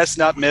Kings, you best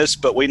not miss,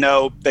 but we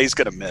know they's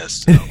going to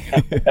miss. So.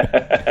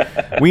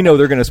 we know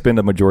they're going to spend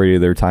a majority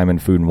of their time in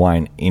food and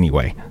wine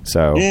anyway.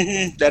 So,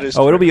 That is.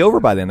 oh, it'll be over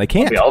by then. They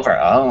can't. It'll be over.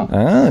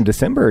 Oh.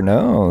 December.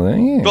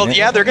 No. Well,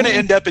 yeah, they're going to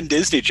end up in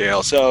Disney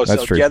jail.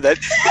 That's true. Yeah, they're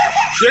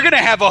going to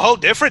have a whole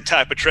different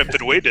type of trip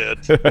than we did.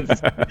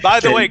 By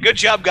the way, good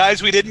job,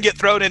 guys. We didn't get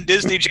thrown in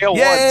Disney jail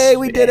Yay, once.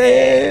 we did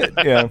it.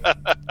 Yeah.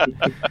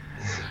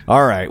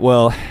 All right.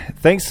 Well,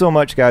 thanks so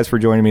much, guys, for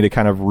joining me to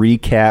kind of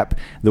recap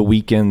the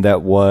weekend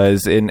that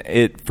was. And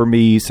for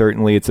me,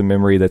 certainly it's a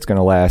memory that's going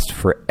to last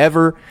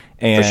forever.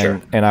 And, For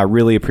sure. and I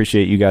really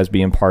appreciate you guys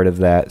being part of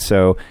that.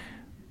 So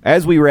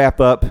as we wrap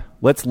up,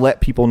 let's let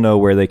people know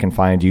where they can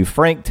find you.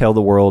 Frank, tell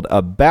the world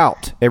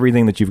about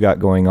everything that you've got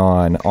going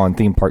on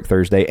Theme Park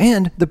Thursday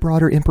and the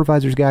broader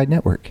Improvisers Guide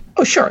Network.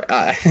 Oh, sure.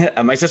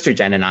 My sister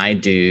Jen and I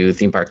do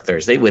Theme Park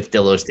Thursday with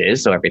Dillo's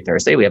Diz. So every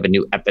Thursday we have a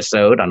new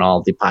episode on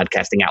all the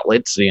podcasting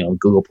outlets,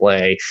 Google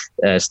Play,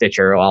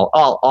 Stitcher,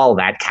 all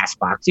that,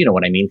 CastBox, you know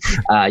what I mean.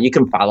 You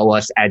can follow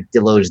us at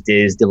Dillo's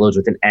Diz, Dillo's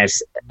with an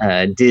S,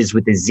 Diz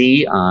with a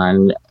Z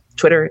on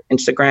Twitter,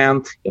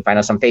 Instagram. You'll find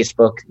us on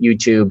Facebook,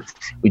 YouTube.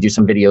 We do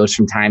some videos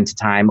from time to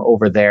time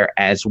over there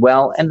as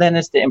well. And then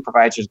it's the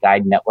Improvisers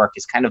Guide Network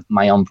is kind of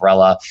my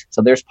umbrella.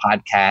 So there's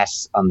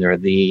podcasts under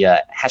the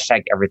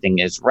hashtag Everything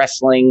is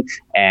Wrestling,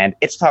 and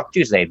It's Talk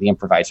Tuesday, the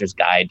Improvisers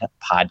Guide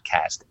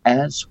podcast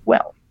as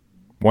well.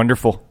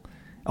 Wonderful.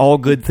 All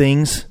good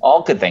things.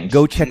 All good things.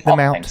 Go check them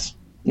All out. things.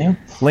 Yeah.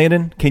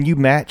 Landon, can you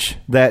match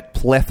that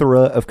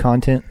plethora of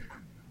content?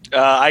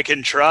 I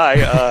can try.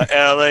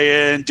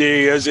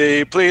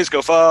 LANDOZ. Please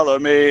go follow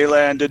me,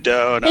 Landon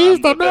Doan. He's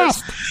the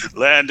best.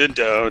 Landon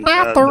Doan.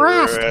 Not the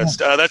rest.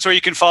 That's where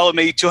you can follow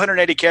me.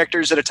 280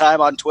 characters at a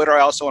time on Twitter. I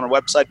also on our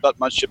website,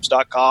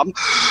 buttmunchchips.com.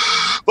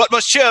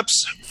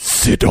 Buttmunchchips.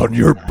 Sit on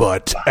your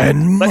butt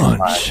and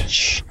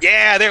munch.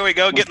 Yeah, there we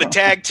go. Getting the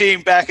tag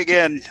team back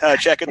again.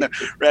 Checking the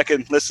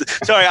reckon. Listen,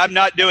 sorry, I'm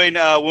not doing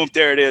Whoop.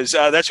 There it is.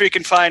 That's where you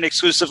can find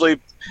exclusively.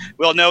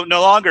 Well, no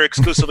longer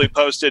exclusively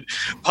posted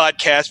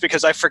podcasts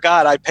because I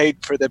forgot I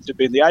paid for them to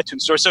be in the iTunes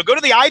store. So go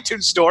to the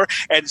iTunes store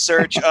and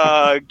search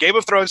Game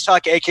of Thrones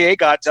Talk, a.k.a.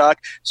 God Talk.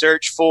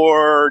 Search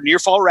for Near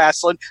Fall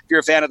Wrestling. If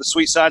you're a fan of the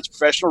Sweet Science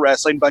Professional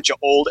Wrestling, bunch of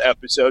old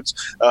episodes.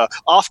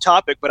 Off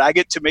topic, but I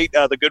get to meet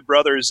the good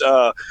brothers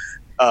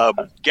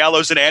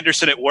Gallows and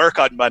Anderson at work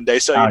on Monday.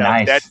 So,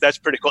 nice. that's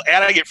pretty cool.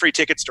 And I get free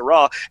tickets to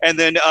Raw. And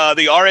then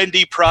the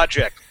R&D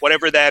Project,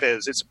 whatever that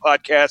is. It's a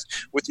podcast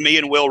with me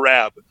and Will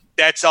Rabb.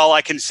 That's all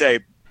I can say.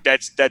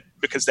 That's it.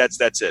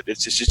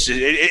 It's just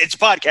it's a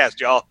podcast,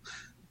 y'all.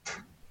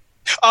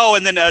 Oh,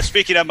 and then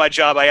speaking of my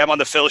job, I am on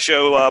the Phil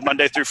Show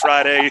Monday through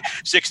Friday,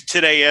 6 to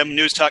 10 a.m.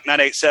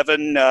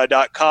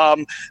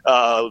 newstalk987.com.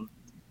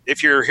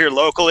 If you're here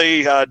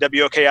locally,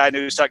 WOKI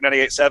News Talk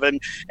 98.7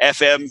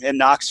 FM in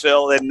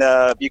Knoxville, and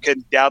you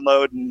can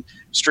download and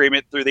stream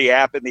it through the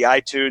app in the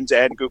iTunes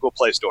and Google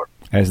Play Store.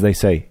 As they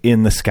say,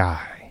 in the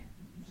sky.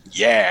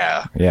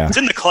 Yeah. It's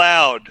in the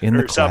cloud in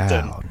or the cloud.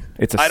 something.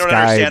 It's I don't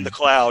understand the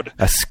cloud.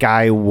 A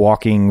sky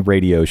walking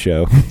radio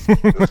show.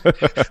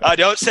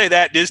 Don't say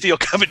that. Disney will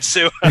come and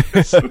sue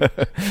us.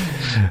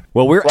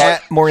 Well, we're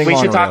at Morning We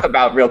should Monorail. talk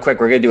about real quick.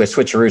 We're going to do a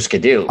switcheroo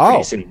skidoo.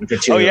 pretty soon with the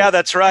two. Oh, yeah,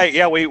 that's right.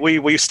 Yeah,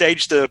 we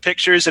staged the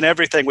pictures and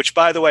everything, which,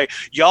 by the way,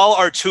 y'all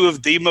are two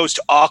of the most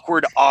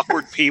awkward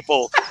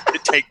people to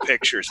take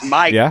pictures.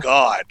 My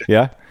God.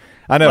 Yeah.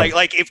 I know.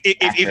 Like if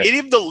any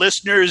of the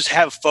listeners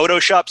have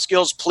Photoshop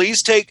skills,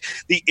 please take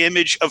the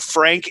image of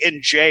Frank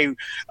and Jay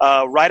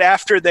right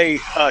after they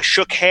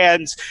shook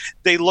hands.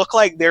 They look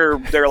like they're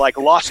like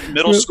lost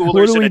middle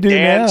schoolers in a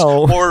dance,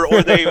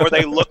 or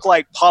they look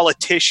like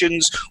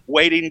politicians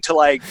waiting to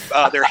like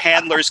their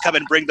handlers come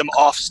and bring them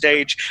off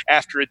stage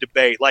after a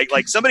debate. Like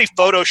somebody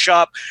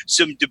Photoshop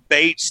some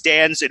debate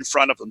stands in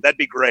front of them. That'd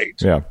be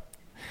great. Yeah.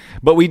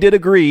 But we did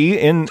agree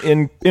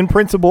in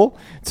principle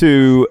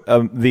to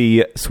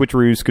the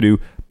Switcheroo Skidoo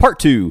Part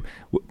 2,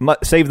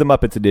 Save the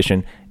Muppets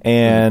edition.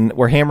 And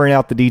we're hammering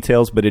out the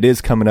details, but it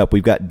is coming up.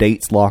 We've got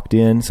dates locked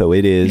in, so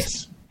it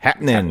is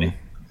happening.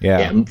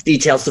 Yeah.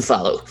 Details to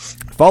follow.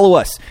 Follow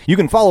us. You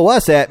can follow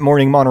us at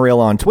Morning Monorail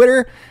on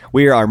Twitter.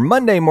 We are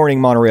Monday Morning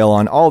Monorail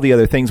on all the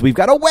other things. We've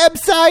got a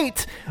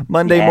website,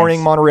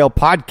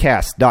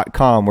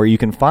 MondayMorningMonorailPodcast.com, where you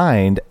can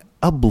find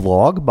a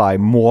blog by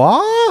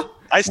moi.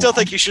 I still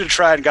think you should have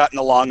tried and gotten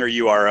a longer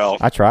URL.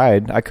 I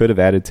tried. I could have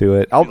added to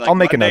it. I'll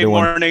make another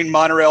one. Monday Morning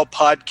Monorail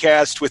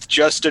Podcast with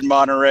Justin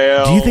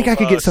Monorail. Do you think I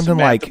could get something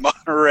Samantha like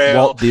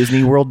Monorail.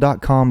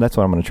 WaltDisneyWorld.com? That's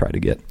what I'm going to try to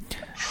get.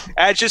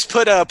 Just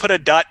put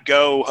a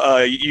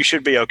 .go. You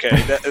should be okay.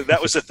 That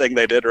was the thing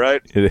they did,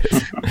 right? It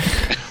is.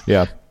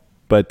 Yeah.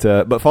 But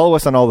follow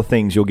us on all the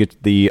things. You'll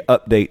get the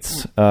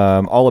updates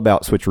all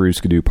about Switcheroo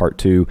Skidoo Part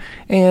 2.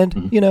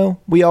 And,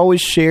 we always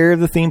share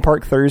the Theme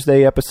Park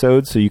Thursday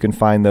episodes, so you can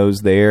find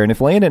those there. And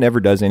if Landon ever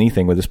does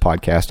anything with this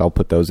podcast, I'll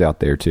put those out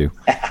there too.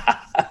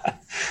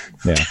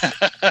 Yeah.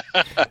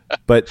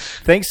 But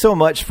thanks so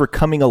much for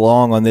coming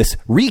along on this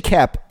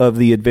recap of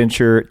the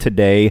adventure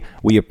today.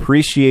 We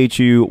appreciate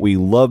you. We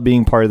love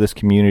being part of this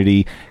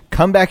community.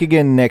 Come back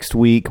again next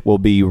week. We'll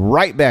be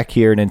right back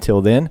here. And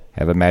until then,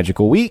 have a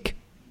magical week.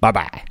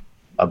 Bye-bye.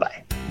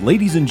 Bye-bye.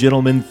 Ladies and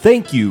gentlemen,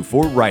 thank you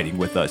for riding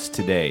with us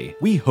today.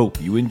 We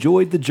hope you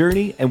enjoyed the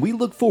journey, and we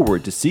look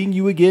forward to seeing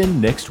you again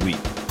next week.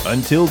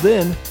 Until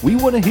then, we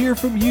want to hear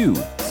from you.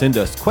 Send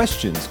us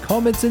questions,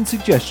 comments, and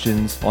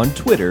suggestions on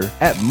Twitter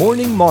at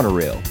Morning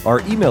Monorail. Our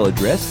email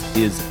address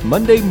is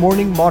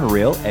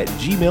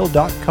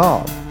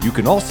mondaymorningmonorail@gmail.com. You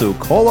can also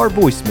call our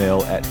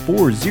voicemail at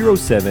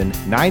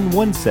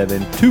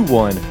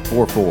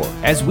 407-917-2144.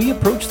 As we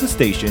approach the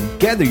station,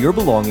 gather your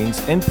belongings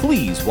and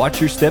please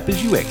watch your step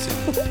as you exit.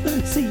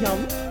 See y'all.